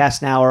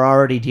podcast now are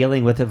already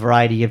dealing with a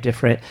variety of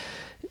different,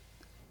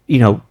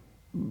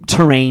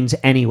 terrains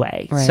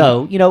anyway. Right.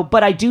 So,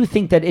 but I do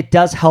think that it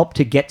does help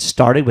to get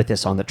started with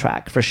this on the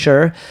track for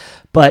sure.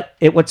 But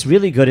what's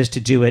really good is to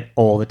do it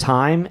all the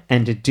time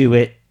and to do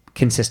it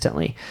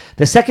consistently.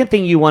 The second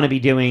thing you want to be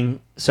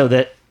doing, so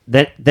that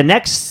the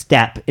next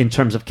step in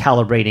terms of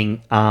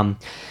calibrating,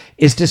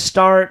 is to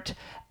start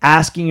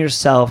asking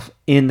yourself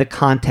in the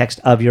context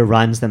of your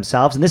runs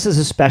themselves, and this is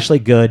especially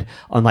good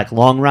on like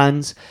long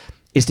runs,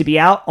 is to be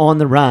out on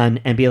the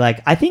run and be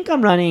like, I think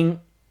I'm running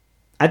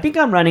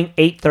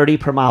 8:30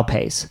 per mile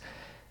pace.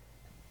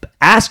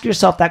 Ask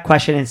yourself that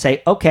question and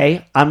say,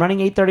 okay, I'm running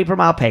 8:30 per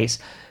mile pace.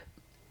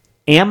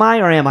 Am I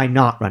or am I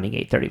not running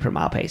 8:30 per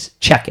mile pace?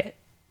 Check it,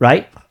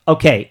 right?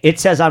 Okay, it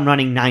says I'm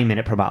running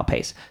 9-minute per mile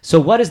pace. So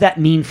what does that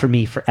mean for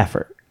me for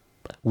effort?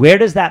 Where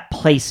does that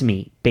place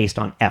me based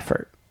on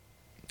effort?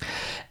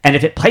 And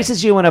if it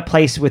places you in a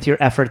place with your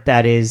effort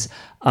that is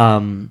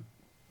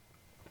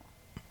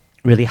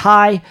really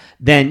high,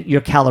 then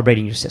you're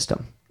calibrating your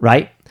system,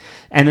 right?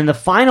 And then the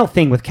final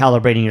thing with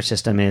calibrating your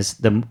system is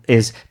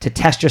to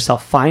test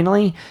yourself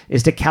finally,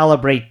 is to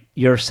calibrate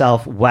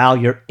yourself while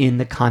you're in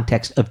the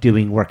context of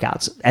doing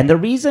workouts. And the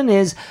reason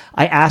is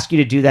I ask you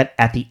to do that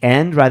at the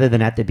end rather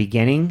than at the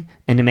beginning,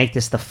 and to make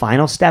this the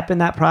final step in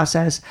that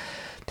process,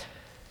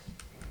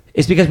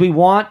 is because we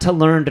want to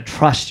learn to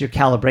trust your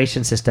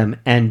calibration system,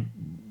 and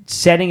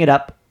setting it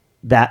up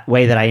that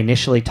way that I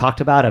initially talked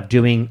about, of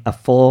doing a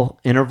full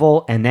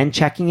interval and then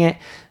checking it,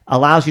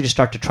 allows you to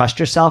start to trust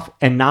yourself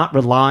and not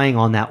relying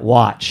on that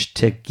watch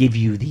to give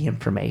you the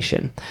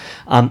information.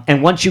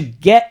 And once you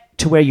get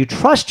to where you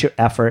trust your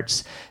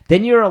efforts,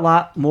 then you're a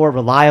lot more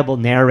reliable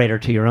narrator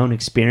to your own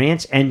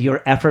experience, and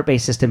your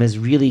effort-based system is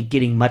really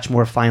getting much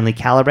more finely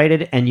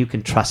calibrated, and you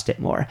can trust it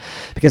more.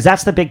 Because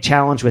that's the big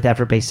challenge with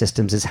effort-based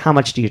systems, is how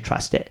much do you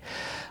trust it?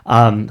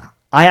 I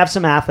have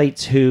some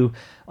athletes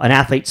an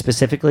athlete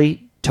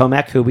specifically,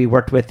 Tomek, who we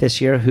worked with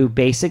this year, who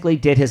basically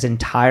did his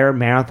entire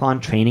marathon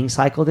training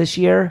cycle this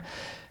year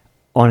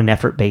on an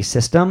effort-based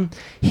system.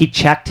 He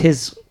checked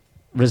his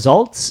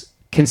results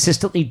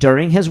consistently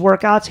during his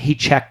workouts. He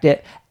checked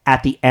it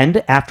at the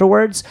end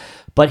afterwards,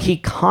 but he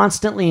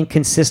constantly and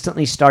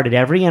consistently started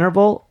every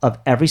interval of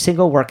every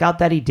single workout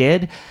that he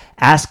did,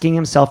 asking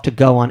himself to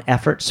go on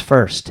efforts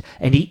first.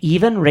 And he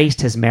even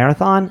raced his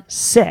marathon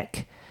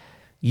sick,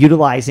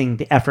 utilizing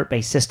the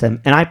effort-based system.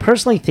 And I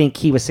personally think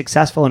he was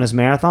successful in his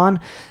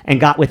marathon and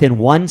got within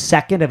 1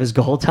 second of his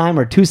goal time,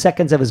 or 2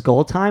 seconds of his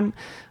goal time,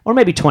 or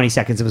maybe 20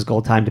 seconds of his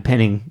goal time,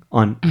 depending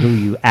on who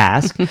you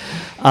ask.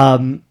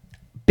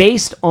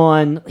 Based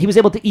on, he was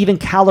able to even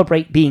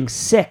calibrate being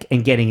sick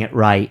and getting it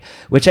right,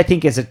 which I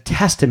think is a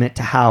testament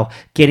to how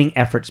getting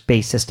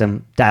efforts-based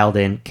system dialed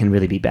in can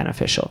really be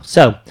beneficial.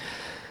 So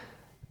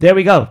there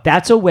we go.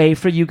 That's a way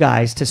for you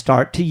guys to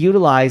start to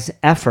utilize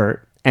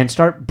effort and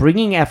start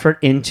bringing effort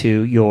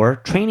into your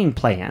training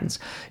plans.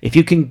 If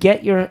you can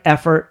get your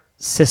effort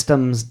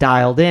systems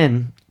dialed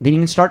in, then you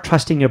can start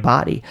trusting your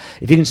body.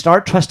 If you can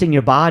start trusting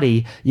your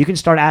body, you can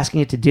start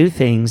asking it to do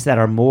things that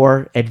are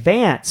more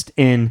advanced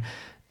in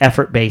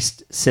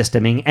effort-based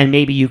systeming, and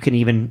maybe you can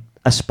even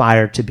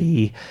aspire to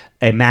be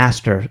a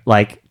master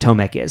like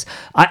Tomek is.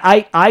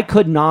 I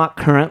could not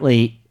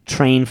currently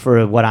train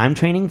for what I'm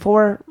training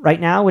for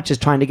right now, which is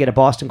trying to get a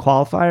Boston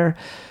qualifier.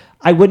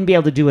 I wouldn't be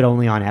able to do it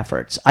only on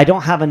efforts. I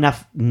don't have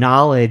enough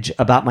knowledge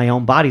about my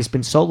own body. It's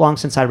been so long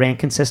since I ran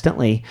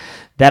consistently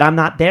that I'm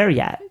not there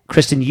yet.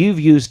 Kristen, you've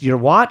used your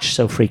watch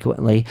so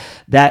frequently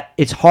that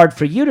it's hard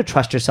for you to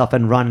trust yourself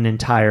and run an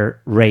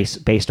entire race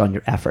based on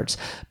your efforts.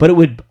 But it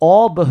would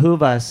all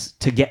behoove us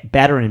to get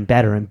better and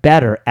better and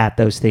better at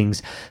those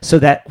things, so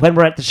that when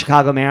we're at the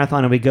Chicago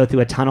Marathon and we go through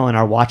a tunnel and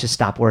our watches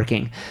stop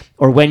working,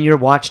 or when your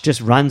watch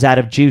just runs out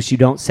of juice, you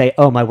don't say,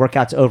 oh, my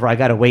workout's over, I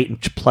got to wait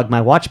and plug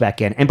my watch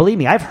back in. And believe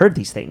me, I've heard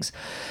these things.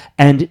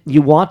 And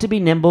you want to be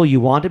nimble,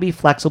 you want to be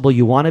flexible,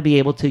 you want to be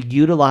able to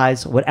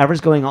utilize whatever's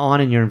going on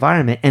in your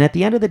environment. And at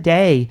the end of the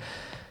day,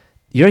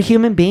 you're a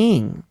human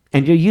being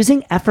and you're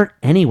using effort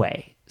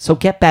anyway. So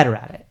get better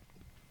at it.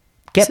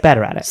 Get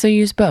better at it. So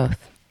use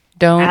both.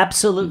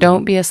 Absolutely.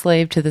 Don't be a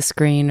slave to the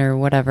screen or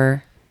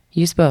whatever.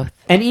 Use both.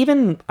 And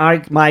even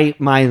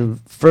my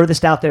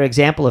furthest out there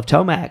example of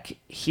Tomek,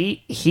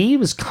 he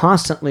was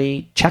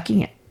constantly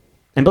checking it.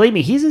 And believe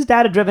me, he's as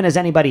data-driven as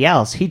anybody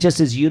else. He just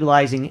is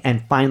utilizing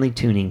and finely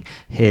tuning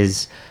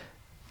his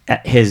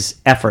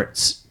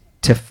efforts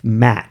to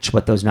match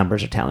what those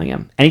numbers are telling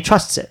him. And he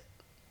trusts it.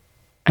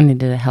 And he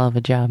did a hell of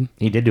a job.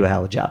 He did do a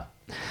hell of a job.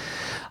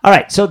 All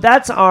right, so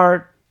that's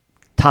our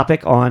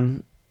topic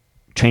on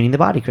training the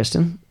body,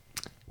 Kristen.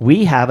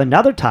 We have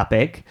another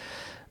topic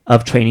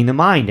of training the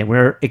mind, and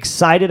we're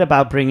excited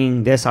about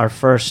bringing this our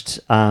first...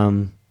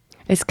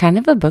 it's kind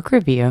of a book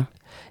review.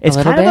 It's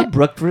kind of a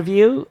book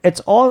review.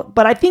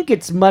 But I think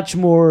it's much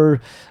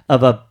more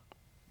of a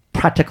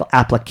practical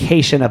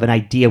application of an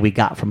idea we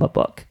got from a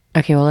book.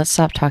 Okay, well, let's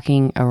stop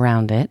talking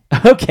around it.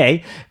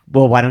 Okay.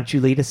 Well, why don't you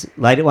lead us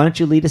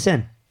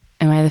in?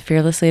 Am I the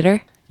fearless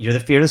leader? You're the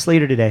fearless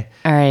leader today.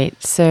 All right.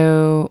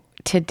 So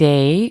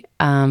today,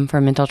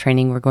 for mental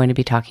training, we're going to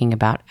be talking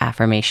about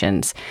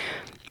affirmations.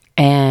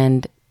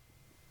 And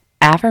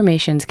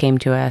affirmations came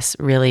to us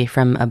really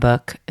from a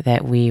book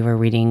that we were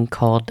reading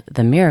called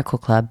The Miracle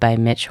Club by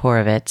Mitch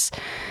Horowitz.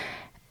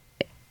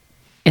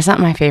 It's not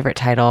my favorite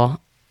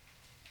title,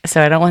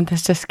 so I don't want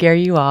this to scare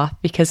you off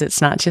because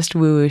it's not just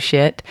woo-woo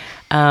shit.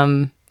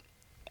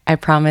 I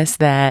promise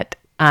that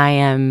I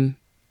am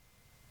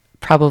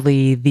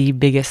probably the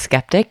biggest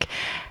skeptic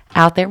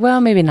out there.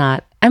 Well, maybe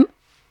not.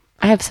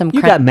 I have some...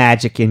 You got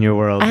magic in your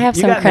world. I have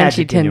some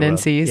crunchy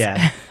tendencies.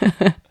 Yeah.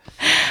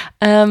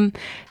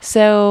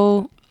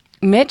 So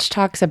Mitch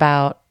talks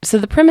about... So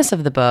the premise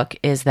of the book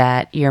is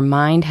that your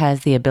mind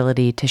has the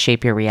ability to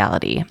shape your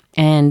reality.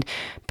 And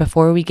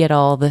before we get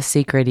all the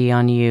secrety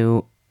on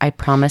you, I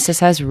promise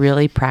this has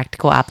really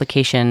practical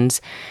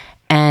applications.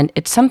 And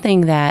it's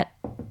something that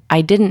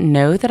I didn't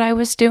know that I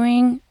was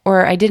doing,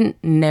 or I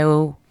didn't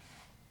know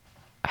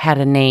had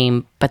a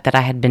name, but that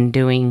I had been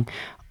doing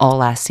all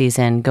last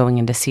season going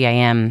into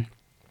CIM.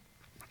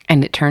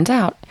 And it turns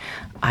out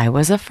I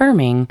was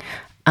affirming.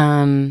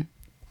 Go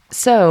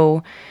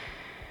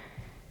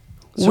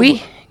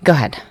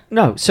ahead.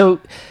 No. So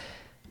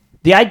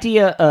the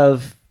idea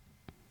of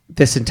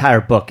this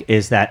entire book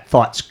is that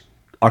thoughts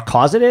are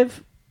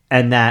causative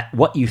and that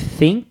what you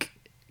think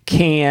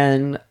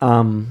can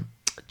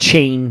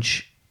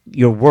change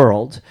your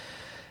world.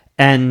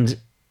 And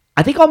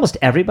I think almost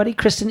everybody,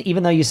 Kristen,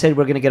 even though you said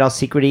we're going to get all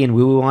secrety and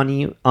woo-woo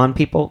on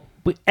people,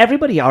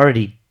 everybody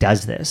already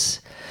does this,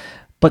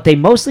 but they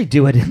mostly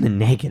do it in the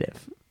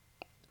negative,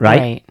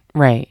 right?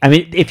 Right. I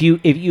mean, if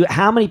you,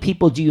 how many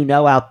people do you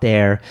know out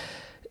there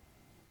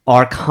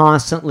are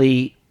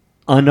constantly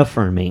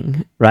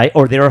unaffirming, right?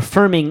 Or they're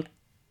affirming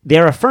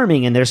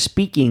and they're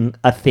speaking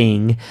a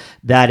thing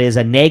that is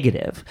a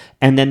negative,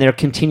 and then they're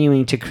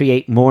continuing to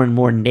create more and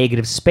more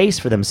negative space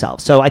for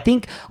themselves. So I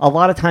think a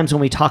lot of times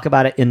when we talk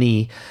about it in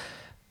the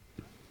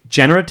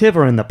generative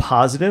or in the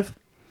positive,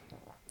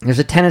 there's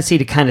a tendency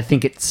to kind of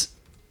think it's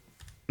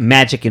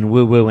magic and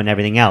woo-woo and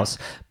everything else.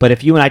 But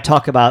if you and I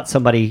talk about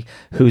somebody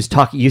who's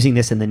using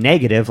this in the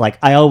negative, like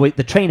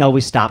the train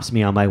always stops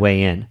me on my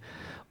way in,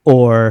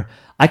 or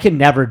I can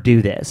never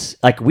do this.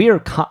 Like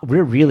we're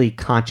really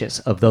conscious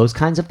of those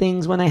kinds of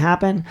things when they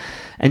happen.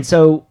 And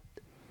so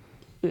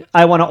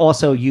I want to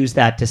also use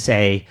that to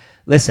say,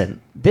 listen,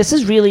 this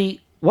is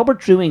really what we're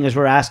doing is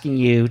we're asking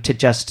you to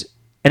just,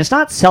 and it's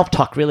not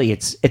self-talk really,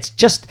 it's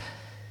just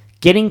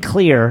getting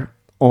clear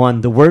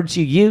on the words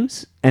you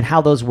use and how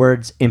those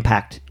words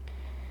impact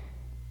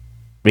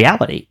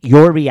reality,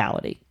 your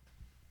reality.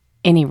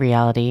 Any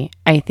reality.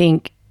 I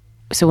think,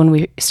 so when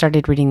we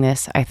started reading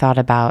this, I thought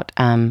about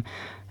Masaru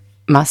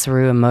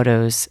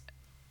Emoto's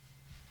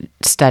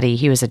study.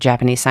 He was a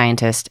Japanese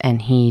scientist,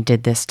 and he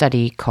did this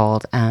study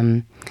called,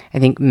 I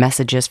think,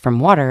 Messages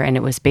from Water, and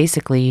it was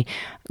basically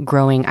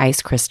growing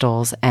ice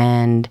crystals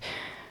and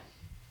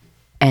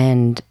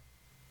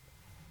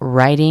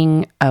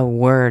writing a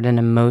word, an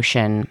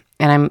emotion.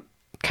 And I'm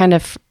kind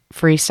of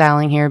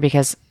freestyling here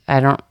because I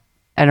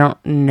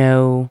don't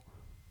know.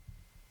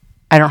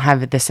 I don't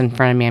have this in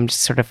front of me. I'm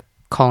just sort of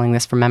calling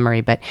this from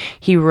memory, but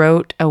he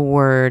wrote a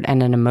word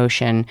and an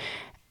emotion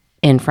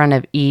in front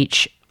of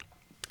each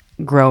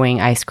growing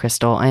ice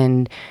crystal,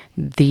 and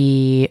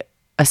the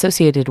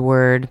associated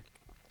word,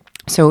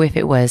 so if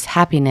it was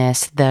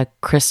happiness, the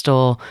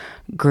crystal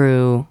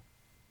grew,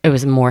 it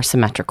was more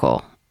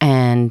symmetrical.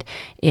 And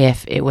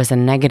if it was a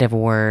negative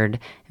word,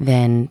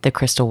 then the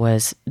crystal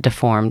was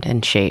deformed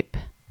in shape.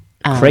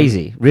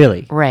 Crazy,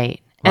 really? Right.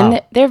 Wow.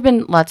 And there have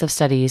been lots of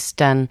studies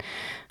done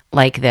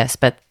like this,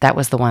 but that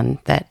was the one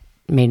that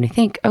made me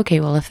think, okay,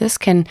 well, if this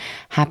can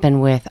happen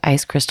with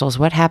ice crystals,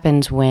 what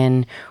happens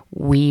when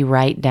we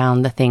write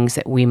down the things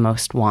that we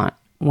most want,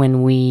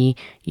 when we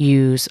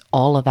use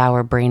all of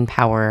our brain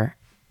power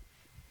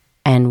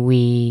and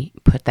we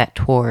put that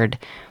toward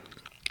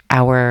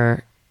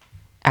our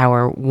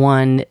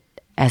one,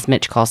 as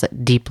Mitch calls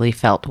it, deeply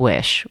felt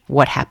wish?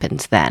 What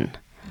happens then?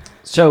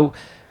 So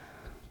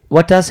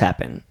what does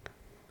happen?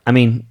 I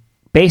mean,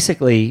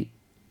 basically,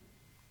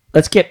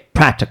 let's get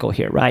practical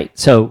here, right?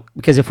 So,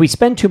 because if we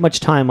spend too much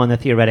time on the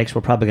theoretics,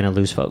 we're probably going to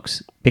lose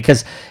folks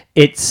because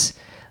it's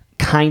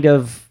kind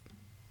of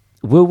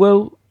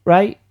woo-woo,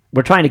 right?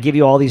 We're trying to give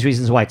you all these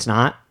reasons why it's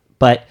not,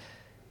 but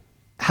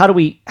how do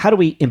we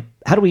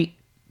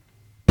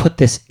put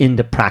this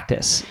into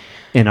practice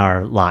in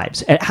our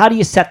lives? And how do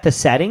you set the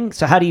setting?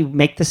 So how do you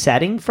make the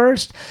setting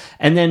first,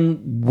 and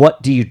then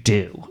what do you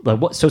do?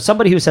 So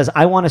somebody who says,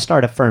 I want to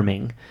start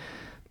affirming,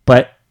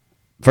 but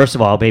first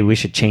of all, maybe we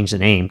should change the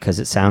name because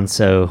it sounds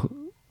so.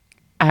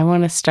 I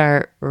want to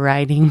start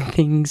writing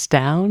things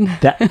down.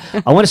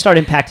 I want to start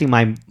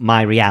impacting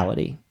my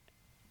reality.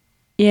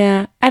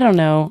 Yeah, I don't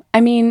know.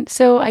 I mean,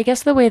 so I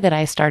guess the way that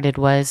I started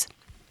was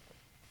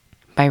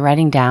by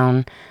writing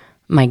down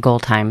my goal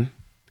time,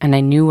 and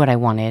I knew what I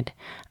wanted.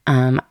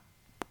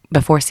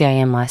 Before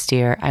CIM last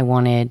year, I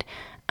wanted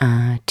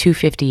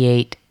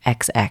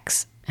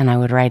 258XX, and I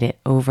would write it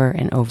over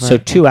and over. So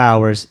 2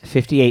 hours,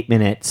 58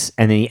 minutes,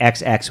 and then the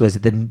XX was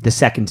the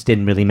seconds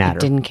didn't really matter.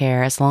 Didn't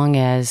care as long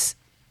as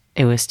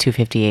it was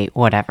 258,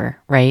 whatever,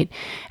 right?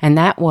 And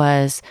that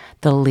was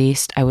the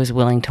least I was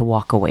willing to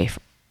walk away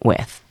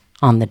with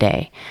on the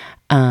day.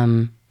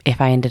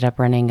 If I ended up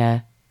running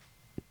a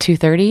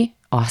 230,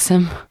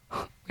 awesome,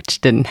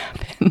 which didn't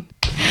happen.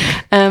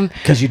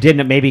 Because you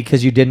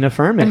didn't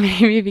affirm it.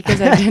 Maybe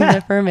because I didn't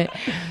affirm it.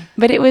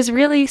 But it was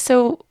really,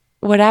 so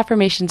what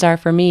affirmations are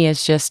for me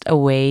is just a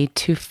way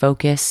to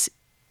focus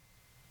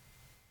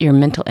your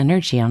mental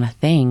energy on a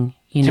thing,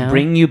 to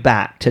bring you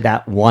back to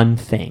that one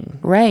thing.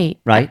 Right.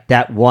 Right?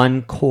 That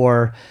one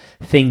core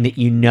thing that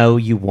you know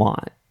you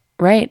want.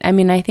 Right. I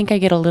mean, I think I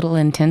get a little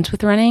intense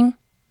with running,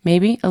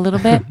 maybe a little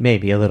bit.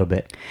 Maybe a little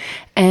bit.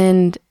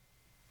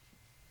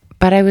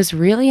 But I was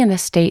really in a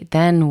state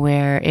then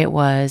where it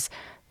was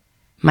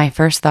my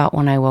first thought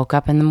when I woke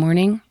up in the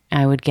morning.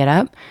 I would get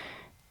up,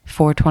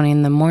 4:20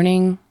 in the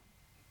morning,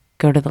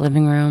 go to the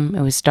living room.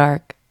 It was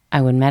dark.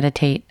 I would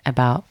meditate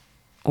about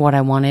what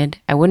I wanted.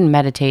 I wouldn't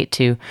meditate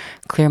to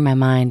clear my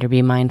mind or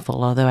be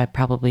mindful, although I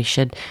probably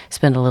should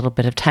spend a little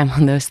bit of time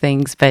on those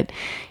things. But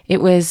it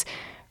was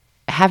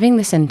having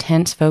this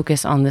intense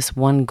focus on this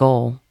one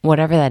goal,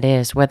 whatever that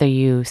is, whether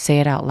you say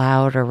it out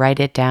loud or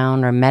write it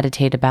down or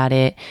meditate about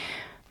it.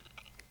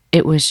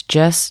 It was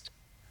just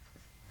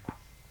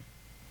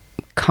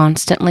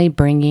constantly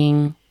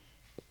bringing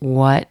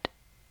what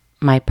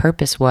my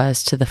purpose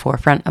was to the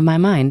forefront of my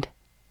mind.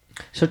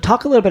 So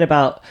talk a little bit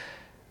about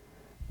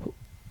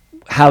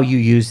how you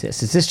use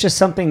this. Is this just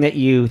something that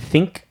you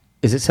think?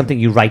 Is it something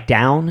you write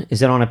down?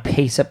 Is it on a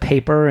piece of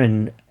paper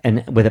and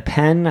with a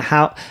pen?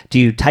 How do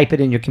you type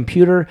it in your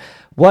computer?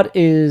 What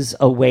is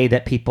a way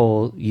that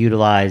people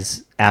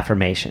utilize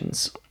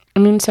affirmations? I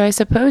mean, so I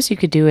suppose you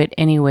could do it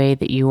any way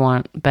that you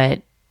want,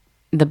 but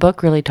the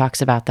book really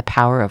talks about the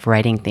power of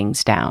writing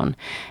things down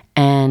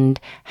and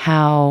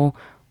how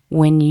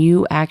when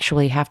you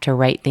actually have to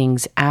write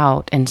things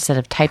out instead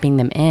of typing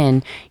them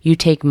in, you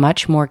take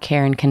much more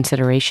care and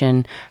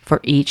consideration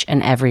for each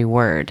and every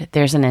word.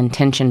 There's an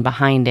intention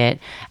behind it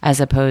as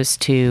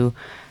opposed to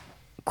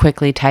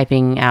quickly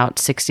typing out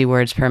 60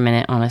 words per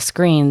minute on a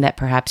screen that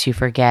perhaps you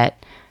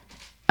forget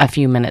a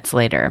few minutes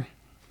later.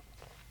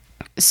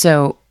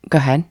 So, go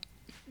ahead.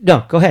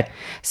 No, go ahead.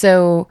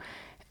 So,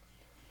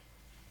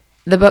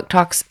 the book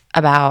talks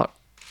about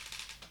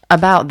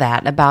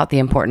the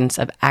importance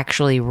of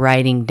actually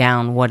writing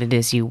down what it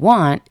is you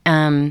want.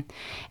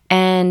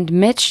 And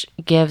Mitch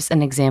gives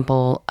an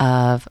example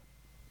of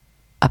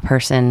a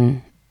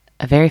person,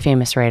 a very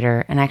famous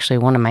writer, and actually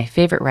one of my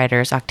favorite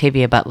writers,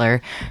 Octavia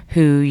Butler,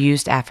 who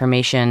used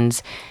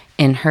affirmations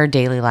in her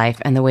daily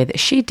life. And the way that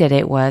she did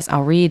it was,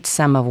 I'll read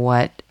some of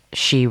what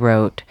she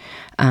wrote.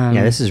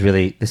 This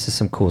is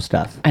some cool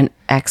stuff. An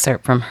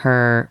excerpt from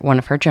one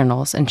of her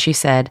journals. And she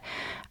said,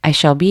 I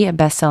shall be a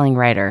best-selling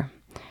writer.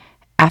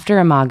 After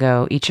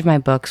Imago, each of my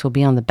books will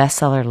be on the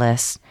bestseller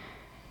list.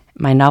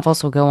 My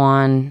novels will go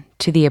on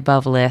to the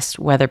above list,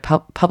 whether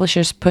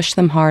publishers push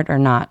them hard or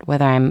not,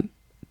 whether I'm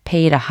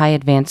paid a high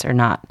advance or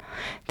not.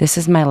 This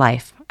is my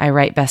life. I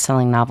write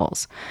best-selling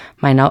novels.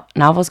 My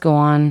novels go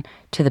on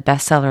to the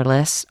bestseller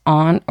list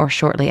on or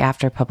shortly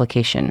after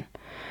publication.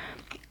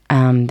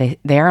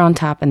 They are on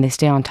top and they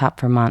stay on top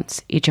for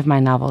months. Each of my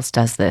novels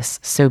does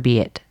this. So be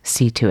it.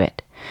 See to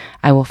it.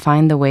 I will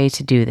find the way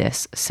to do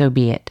this. So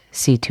be it.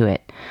 See to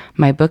it.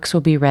 My books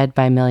will be read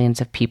by millions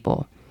of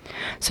people.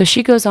 So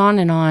she goes on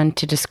and on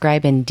to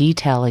describe in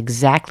detail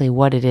exactly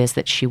what it is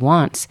that she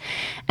wants.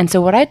 And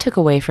so what I took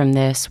away from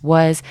this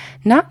was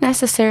not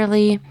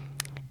necessarily,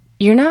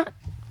 you're not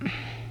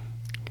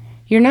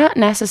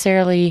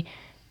necessarily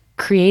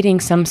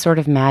creating some sort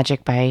of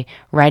magic by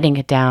writing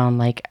it down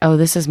like, oh,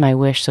 this is my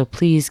wish, so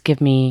please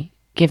give me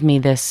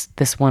this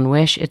one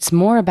wish. It's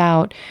more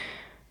about,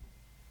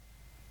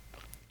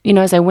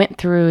 as I went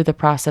through the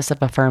process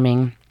of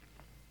affirming,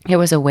 it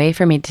was a way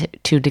for me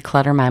to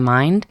declutter my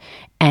mind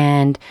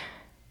and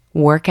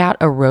work out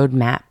a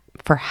roadmap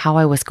for how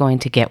I was going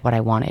to get what I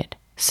wanted.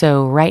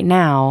 So right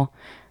now,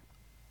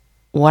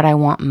 what I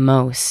want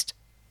most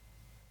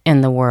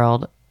in the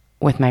world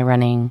with my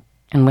running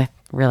and with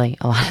really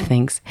a lot of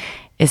things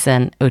is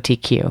an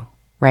OTQ,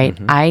 right?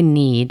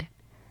 Mm-hmm.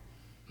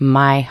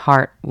 My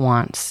heart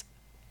wants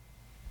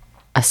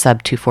a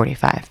sub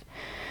 245.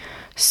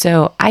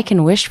 So I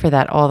can wish for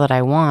that all that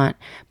I want,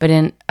 but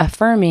in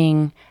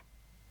affirming,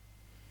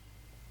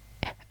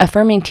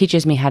 affirming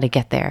teaches me how to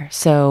get there.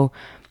 So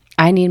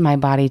I need my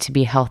body to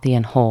be healthy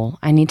and whole.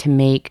 I need to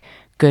make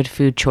good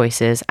food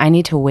choices. I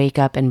need to wake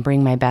up and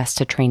bring my best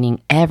to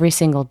training every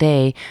single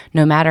day,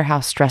 no matter how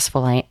stressed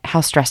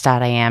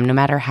out I am, no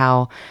matter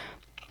how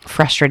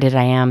frustrated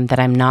I am that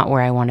I'm not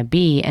where I want to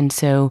be. And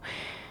so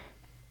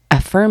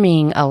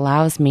affirming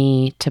allows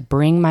me to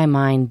bring my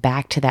mind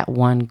back to that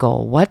one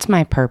goal. What's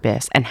my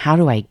purpose and how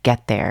do I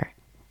get there?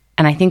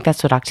 And I think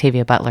that's what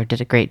Octavia Butler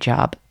did a great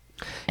job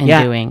in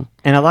doing.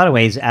 In a lot of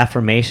ways,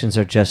 affirmations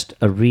are just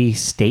a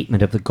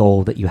restatement of the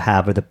goal that you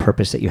have or the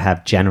purpose that you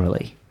have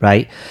generally,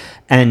 right?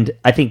 And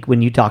I think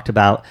when you talked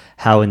about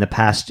how in the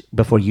past,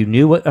 before you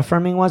knew what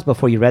affirming was,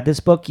 before you read this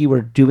book, you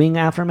were doing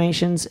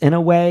affirmations in a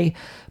way,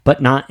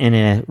 but not in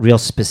a real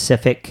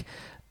specific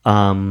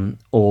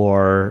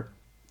or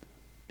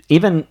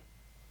even...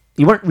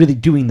 You weren't really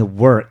doing the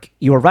work.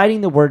 You were writing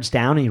the words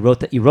down, and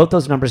you wrote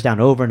those numbers down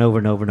over and over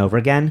and over and over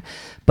again,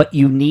 but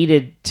you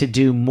needed to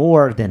do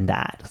more than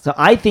that. So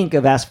I think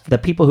of as the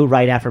people who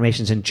write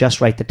affirmations and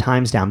just write the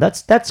times down.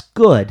 That's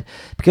good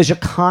because you're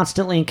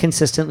constantly and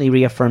consistently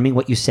reaffirming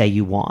what you say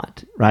you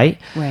want, right?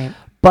 Right.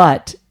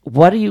 But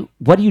what are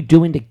you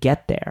doing to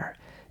get there?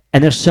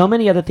 And there's so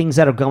many other things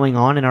that are going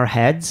on in our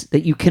heads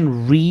that you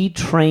can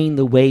retrain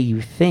the way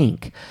you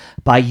think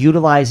by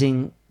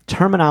utilizing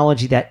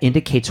terminology that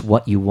indicates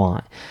what you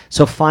want.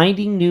 So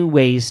finding new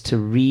ways to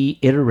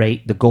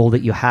reiterate the goal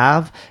that you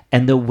have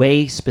and the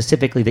way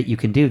specifically that you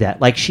can do that.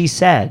 Like she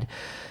said,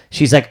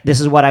 she's like, this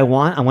is what I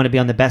want. I want to be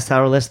on the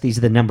bestseller list. These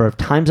are the number of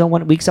times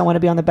weeks I want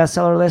to be on the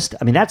bestseller list.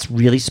 I mean, that's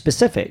really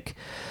specific.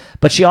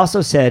 But she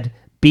also said,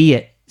 be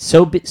it.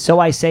 So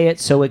I say it,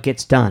 so it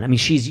gets done. I mean,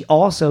 she's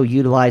also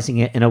utilizing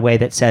it in a way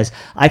that says,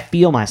 I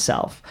feel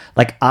myself,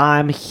 like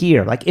I'm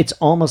here. Like it's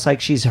almost like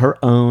she's her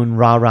own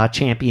rah-rah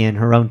champion,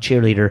 her own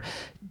cheerleader,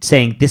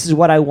 saying, this is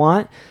what I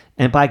want,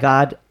 and by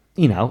God,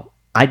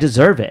 I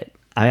deserve it.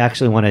 I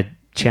actually want to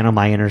channel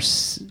my inner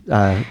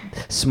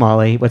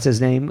Smalley. What's his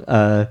name?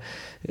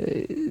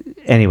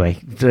 Anyway,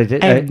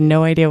 I have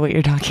no idea what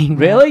you're talking about.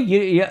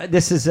 Really?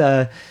 This is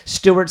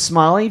Stuart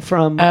Smalley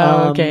from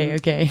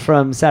okay.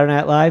 from Saturday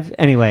Night Live.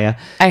 Anyway,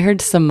 I heard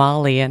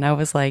Somali and I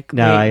was like,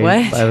 no, wait,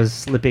 what? I was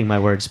slipping my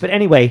words. But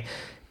anyway,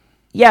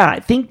 yeah, I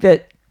think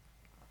that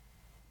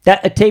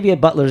Octavia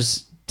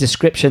Butler's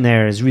description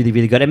there is really,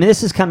 really good. I mean,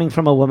 this is coming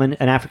from a woman,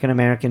 an African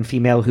American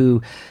female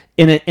who,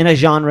 in a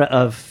genre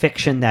of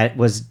fiction that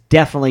was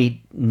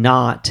definitely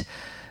not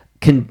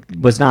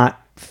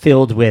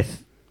filled with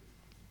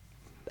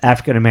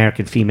African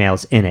American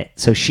females in it.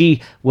 So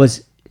she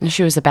was a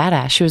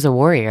badass. She was a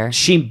warrior.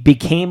 She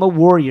became a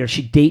warrior.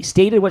 She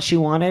stated what she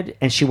wanted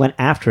and she went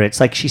after it.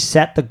 It's like she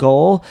set the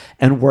goal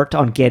and worked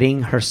on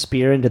getting her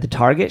spear into the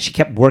target. She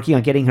kept working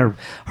on getting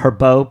her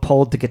bow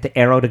pulled to get the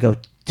arrow to go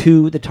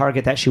to the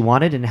target that she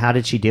wanted. And how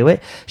did she do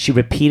it? She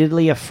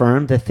repeatedly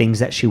affirmed the things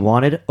that she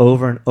wanted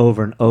over and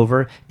over and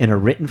over in a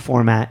written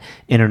format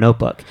in her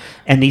notebook.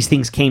 And these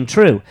things came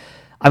true.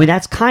 I mean,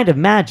 that's kind of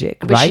magic,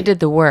 but right? She did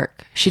the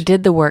work. She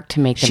did the work to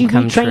make them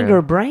come true. She retrained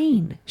her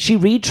brain. She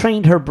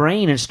retrained her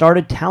brain and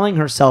started telling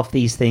herself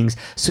these things.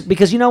 So,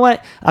 because you know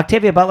what?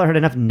 Octavia Butler had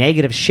enough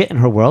negative shit in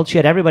her world. She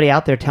had everybody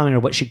out there telling her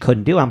what she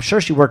couldn't do. I'm sure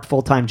she worked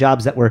full-time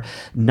jobs that were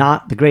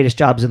not the greatest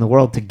jobs in the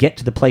world to get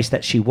to the place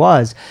that she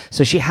was.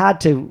 So she had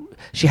to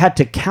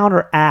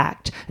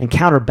counteract and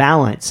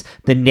counterbalance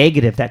the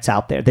negative that's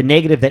out there, the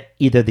negative that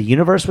either the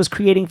universe was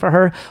creating for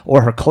her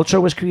or her culture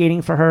was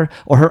creating for her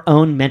or her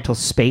own mental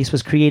space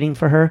was creating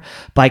for her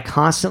by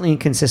constantly and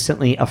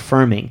consistently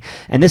affirming.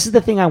 And this is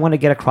the thing I want to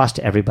get across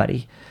to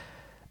everybody.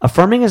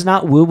 Affirming is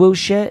not woo-woo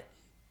shit.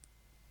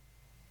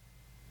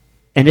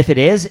 And if it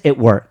is, it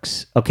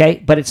works,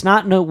 okay? But it's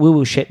not no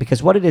woo-woo shit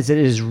because what it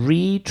is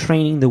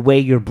retraining the way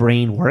your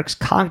brain works.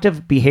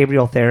 Cognitive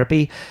behavioral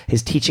therapy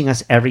is teaching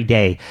us every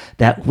day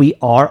that we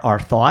are our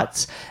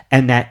thoughts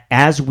and that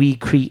as we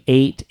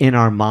create in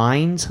our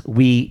minds,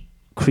 we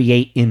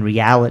create in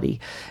reality.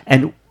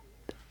 And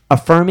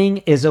affirming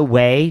is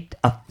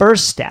a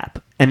first step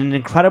and an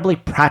incredibly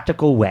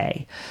practical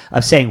way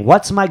of saying,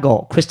 what's my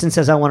goal? Kristen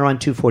says, I want to run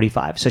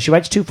 245. So she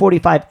writes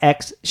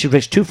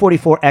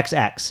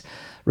 244XX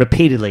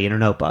repeatedly in her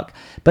notebook.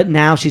 But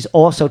now she's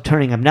also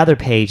turning another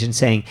page and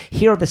saying,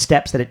 here are the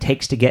steps that it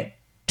takes to get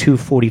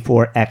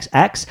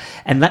 244XX,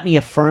 and let me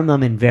affirm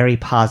them in very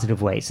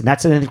positive ways. And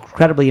that's an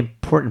incredibly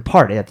important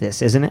part of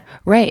this, isn't it?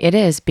 Right, it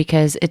is,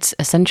 because it's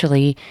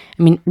essentially,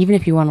 I mean, even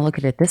if you want to look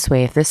at it this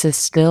way, if this is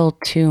still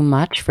too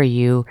much for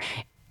you,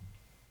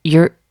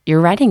 you're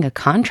writing a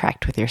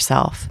contract with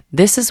yourself.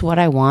 This is what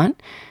I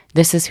want.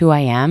 This is who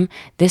I am.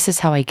 This is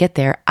how I get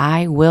there.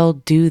 I will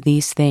do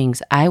these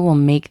things. I will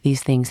make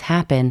these things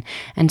happen.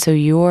 And so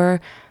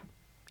you're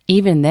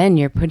putting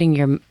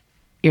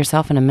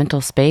yourself in a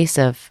mental space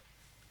of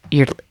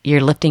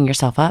you're lifting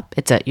yourself up.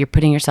 You're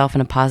putting yourself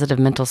in a positive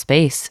mental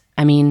space.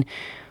 I mean,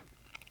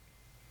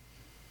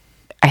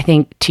 I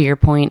think to your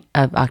point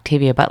of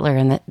Octavia Butler,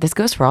 and this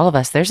goes for all of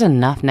us, there's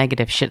enough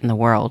negative shit in the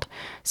world.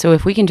 So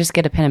if we can just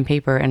get a pen and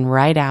paper and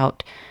write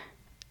out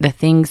the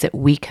things that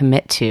we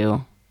commit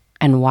to,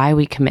 and why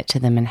we commit to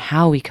them and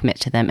how we commit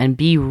to them, and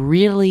be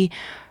really,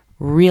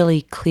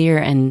 really clear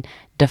and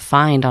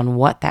defined on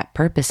what that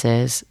purpose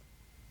is,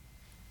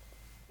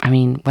 I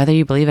mean, whether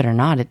you believe it or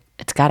not,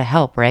 it's got to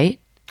help, right?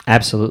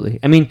 Absolutely.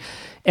 I mean,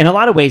 in a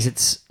lot of ways,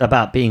 it's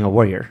about being a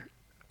warrior.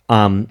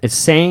 It's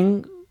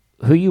saying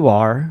who you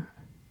are,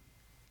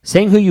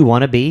 saying who you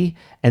want to be,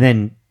 and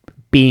then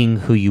being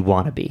who you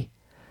want to be.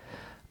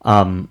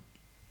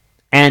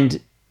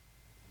 And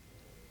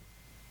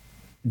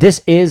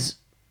this is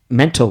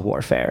mental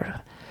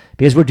warfare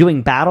because we're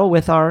doing battle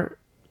with our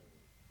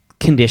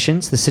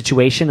conditions, the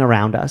situation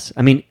around us.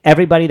 I mean,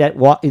 everybody that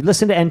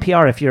listen to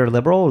NPR if you're a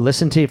liberal, or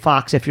listen to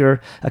Fox if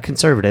you're a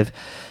conservative,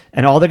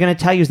 and all they're going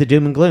to tell you is the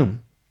doom and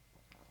gloom.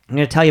 I'm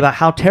going to tell you about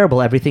how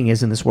terrible everything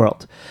is in this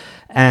world.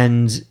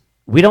 And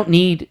you don't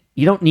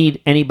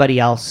need anybody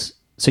else.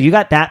 So you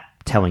got that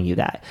telling you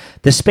that.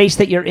 The space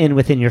that you're in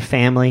within your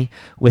family,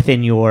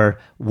 within your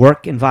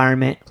work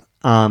environment,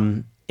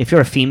 if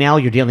you're a female,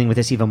 you're dealing with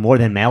this even more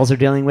than males are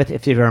dealing with.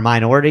 If you're a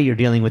minority, you're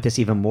dealing with this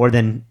even more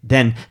than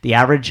the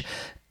average,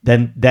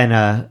 than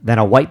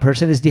a white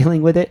person is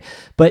dealing with it.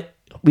 But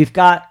we've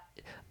got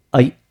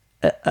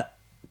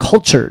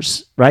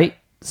cultures, right?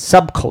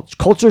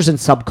 Cultures and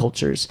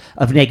subcultures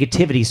of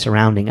negativity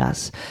surrounding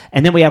us.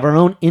 And then we have our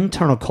own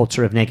internal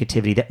culture of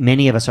negativity that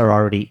many of us are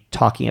already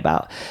talking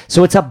about.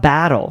 So it's a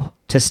battle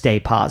to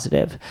stay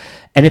positive.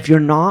 And if you're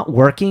not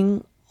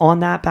working on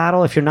that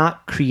battle, if you're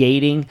not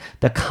creating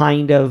the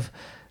kind of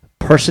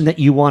person that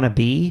you want to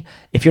be,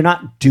 if you're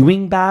not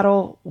doing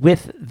battle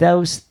with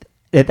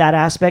that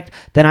aspect,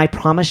 then I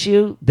promise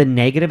you the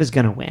negative is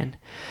going to win.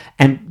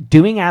 And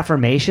doing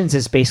affirmations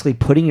is basically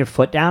putting your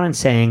foot down and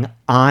saying,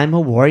 I'm a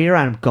warrior,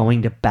 I'm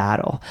going to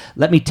battle.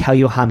 Let me tell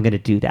you how I'm going to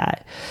do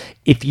that.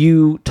 If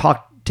you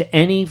talk to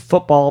any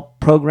football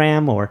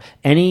program or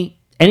any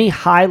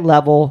high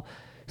level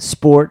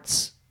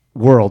sports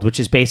world, which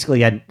is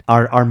basically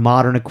our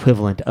modern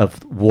equivalent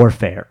of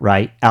warfare,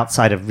 right?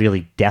 Outside of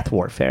really death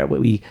warfare, where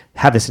we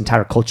have this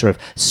entire culture of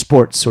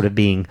sports sort of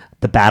being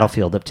the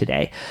battlefield of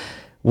today.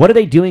 What are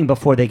they doing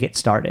before they get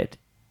started?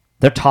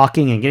 They're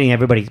talking and getting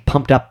everybody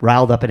pumped up,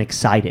 riled up, and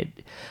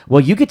excited.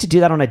 Well, you get to do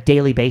that on a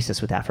daily basis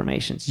with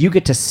affirmations. You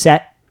get to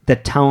set the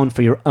tone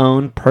for your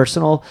own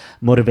personal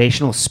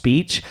motivational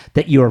speech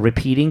that you are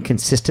repeating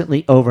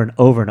consistently over and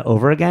over and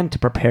over again to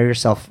prepare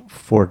yourself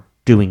for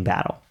doing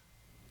battle.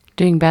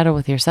 Doing battle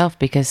with yourself,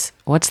 because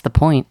what's the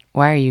point?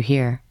 Why are you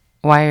here?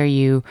 Why are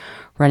you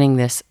running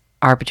this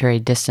arbitrary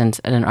distance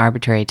at an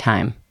arbitrary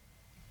time?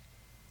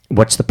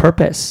 What's the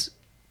purpose?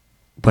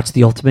 What's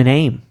the ultimate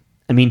aim?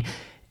 I mean,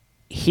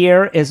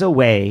 here is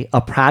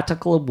a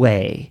practical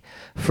way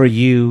for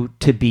you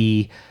to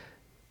be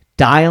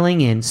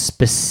dialing in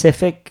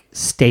specific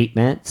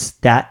statements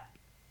that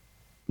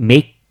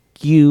make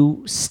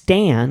you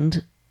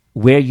stand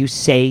where you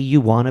say you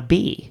want to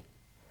be.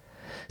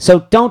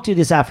 So don't do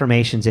these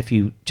affirmations if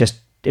you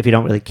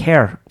don't really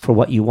care for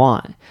what you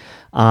want.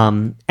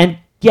 And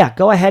yeah,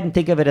 go ahead and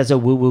think of it as a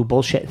woo-woo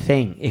bullshit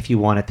thing if you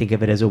want to think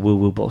of it as a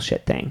woo-woo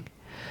bullshit thing.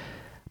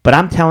 But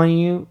I'm telling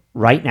you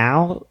right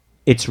now,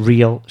 it's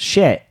real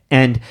shit.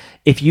 And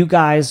if you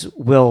guys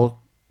will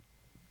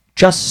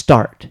just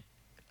start,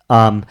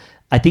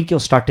 I think you'll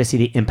start to see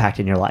the impact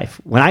in your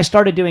life. When I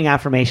started doing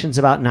affirmations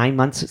about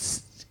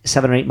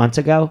 7 or 8 months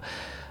ago,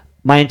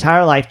 my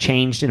entire life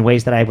changed in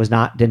ways that I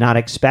did not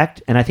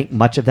expect. And I think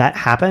much of that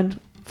happened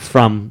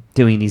from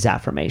doing these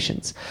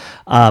affirmations.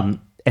 It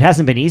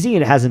hasn't been easy.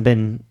 It hasn't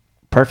been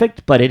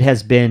perfect, but it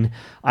has been,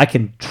 I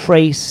can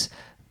trace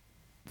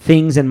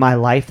things in my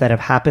life that have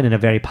happened in a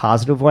very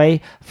positive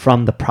way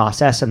from the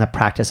process and the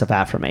practice of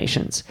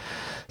affirmations.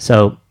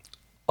 So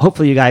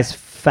hopefully you guys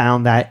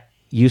found that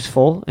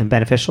useful and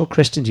beneficial.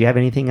 Kristen, do you have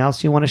anything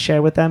else you want to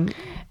share with them?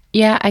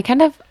 Yeah, I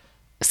kind of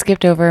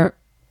skipped over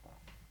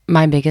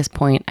my biggest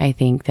point, I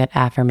think, that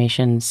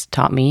affirmations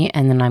taught me,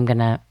 and then I'm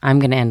gonna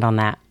end on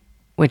that,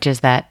 which is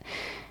that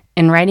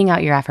in writing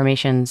out your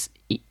affirmations,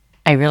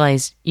 I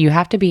realized you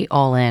have to be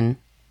all in,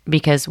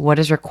 because what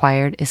is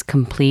required is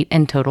complete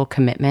and total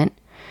commitment.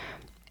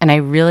 And I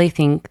really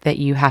think that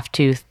you have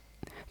to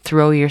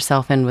throw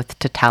yourself in with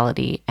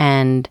totality.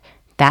 And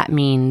that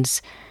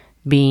means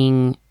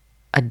being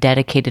a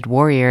dedicated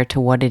warrior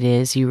to what it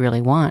is you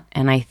really want.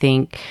 And I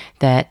think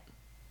that,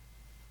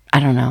 I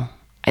don't know,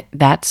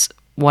 that's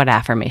what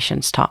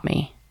affirmations taught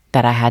me.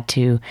 That I had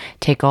to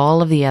take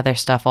all of the other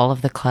stuff, all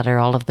of the clutter,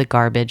 all of the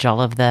garbage,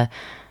 all of the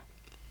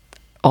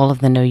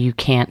no you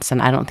can'ts,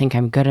 and I don't think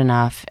I'm good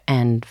enough,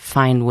 and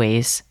find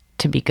ways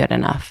to be good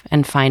enough,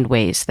 and find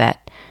ways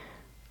that,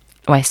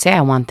 oh, I say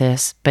I want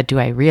this, but do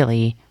I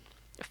really?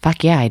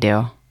 Fuck yeah, I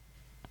do.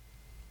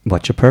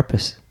 What's your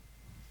purpose?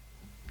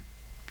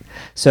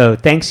 So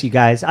thanks, you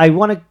guys. I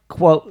want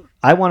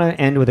to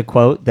end with a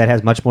quote that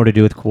has much more to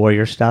do with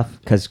warrior stuff,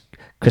 because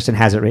Kristen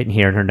has it written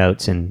here in her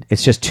notes, and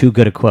it's just too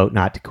good a quote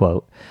not to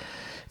quote.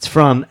 It's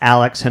from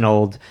Alex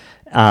Hanold.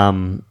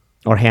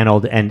 or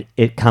handled, and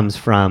it comes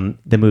from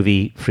the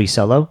movie Free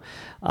Solo.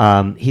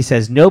 He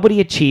says, nobody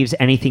achieves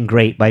anything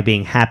great by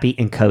being happy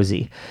and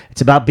cozy.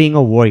 It's about being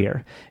a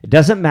warrior. It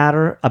doesn't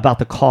matter about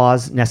the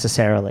cause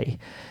necessarily.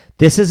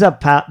 This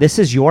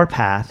is your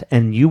path,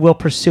 and you will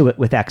pursue it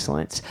with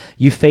excellence.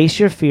 You face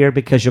your fear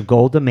because your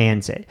goal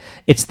demands it.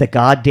 It's the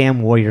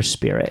goddamn warrior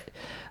spirit.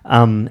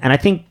 And I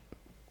think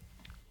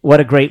what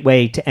a great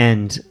way to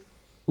end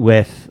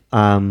with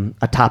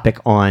a topic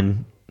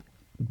on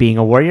being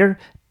a warrior,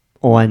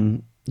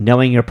 on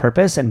knowing your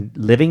purpose and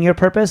living your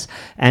purpose.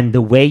 And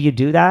the way you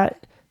do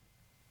that,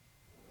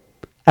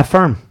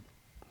 affirm.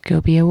 Go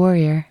be a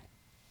warrior.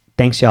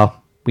 Thanks,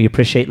 y'all. We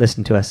appreciate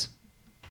listening to us.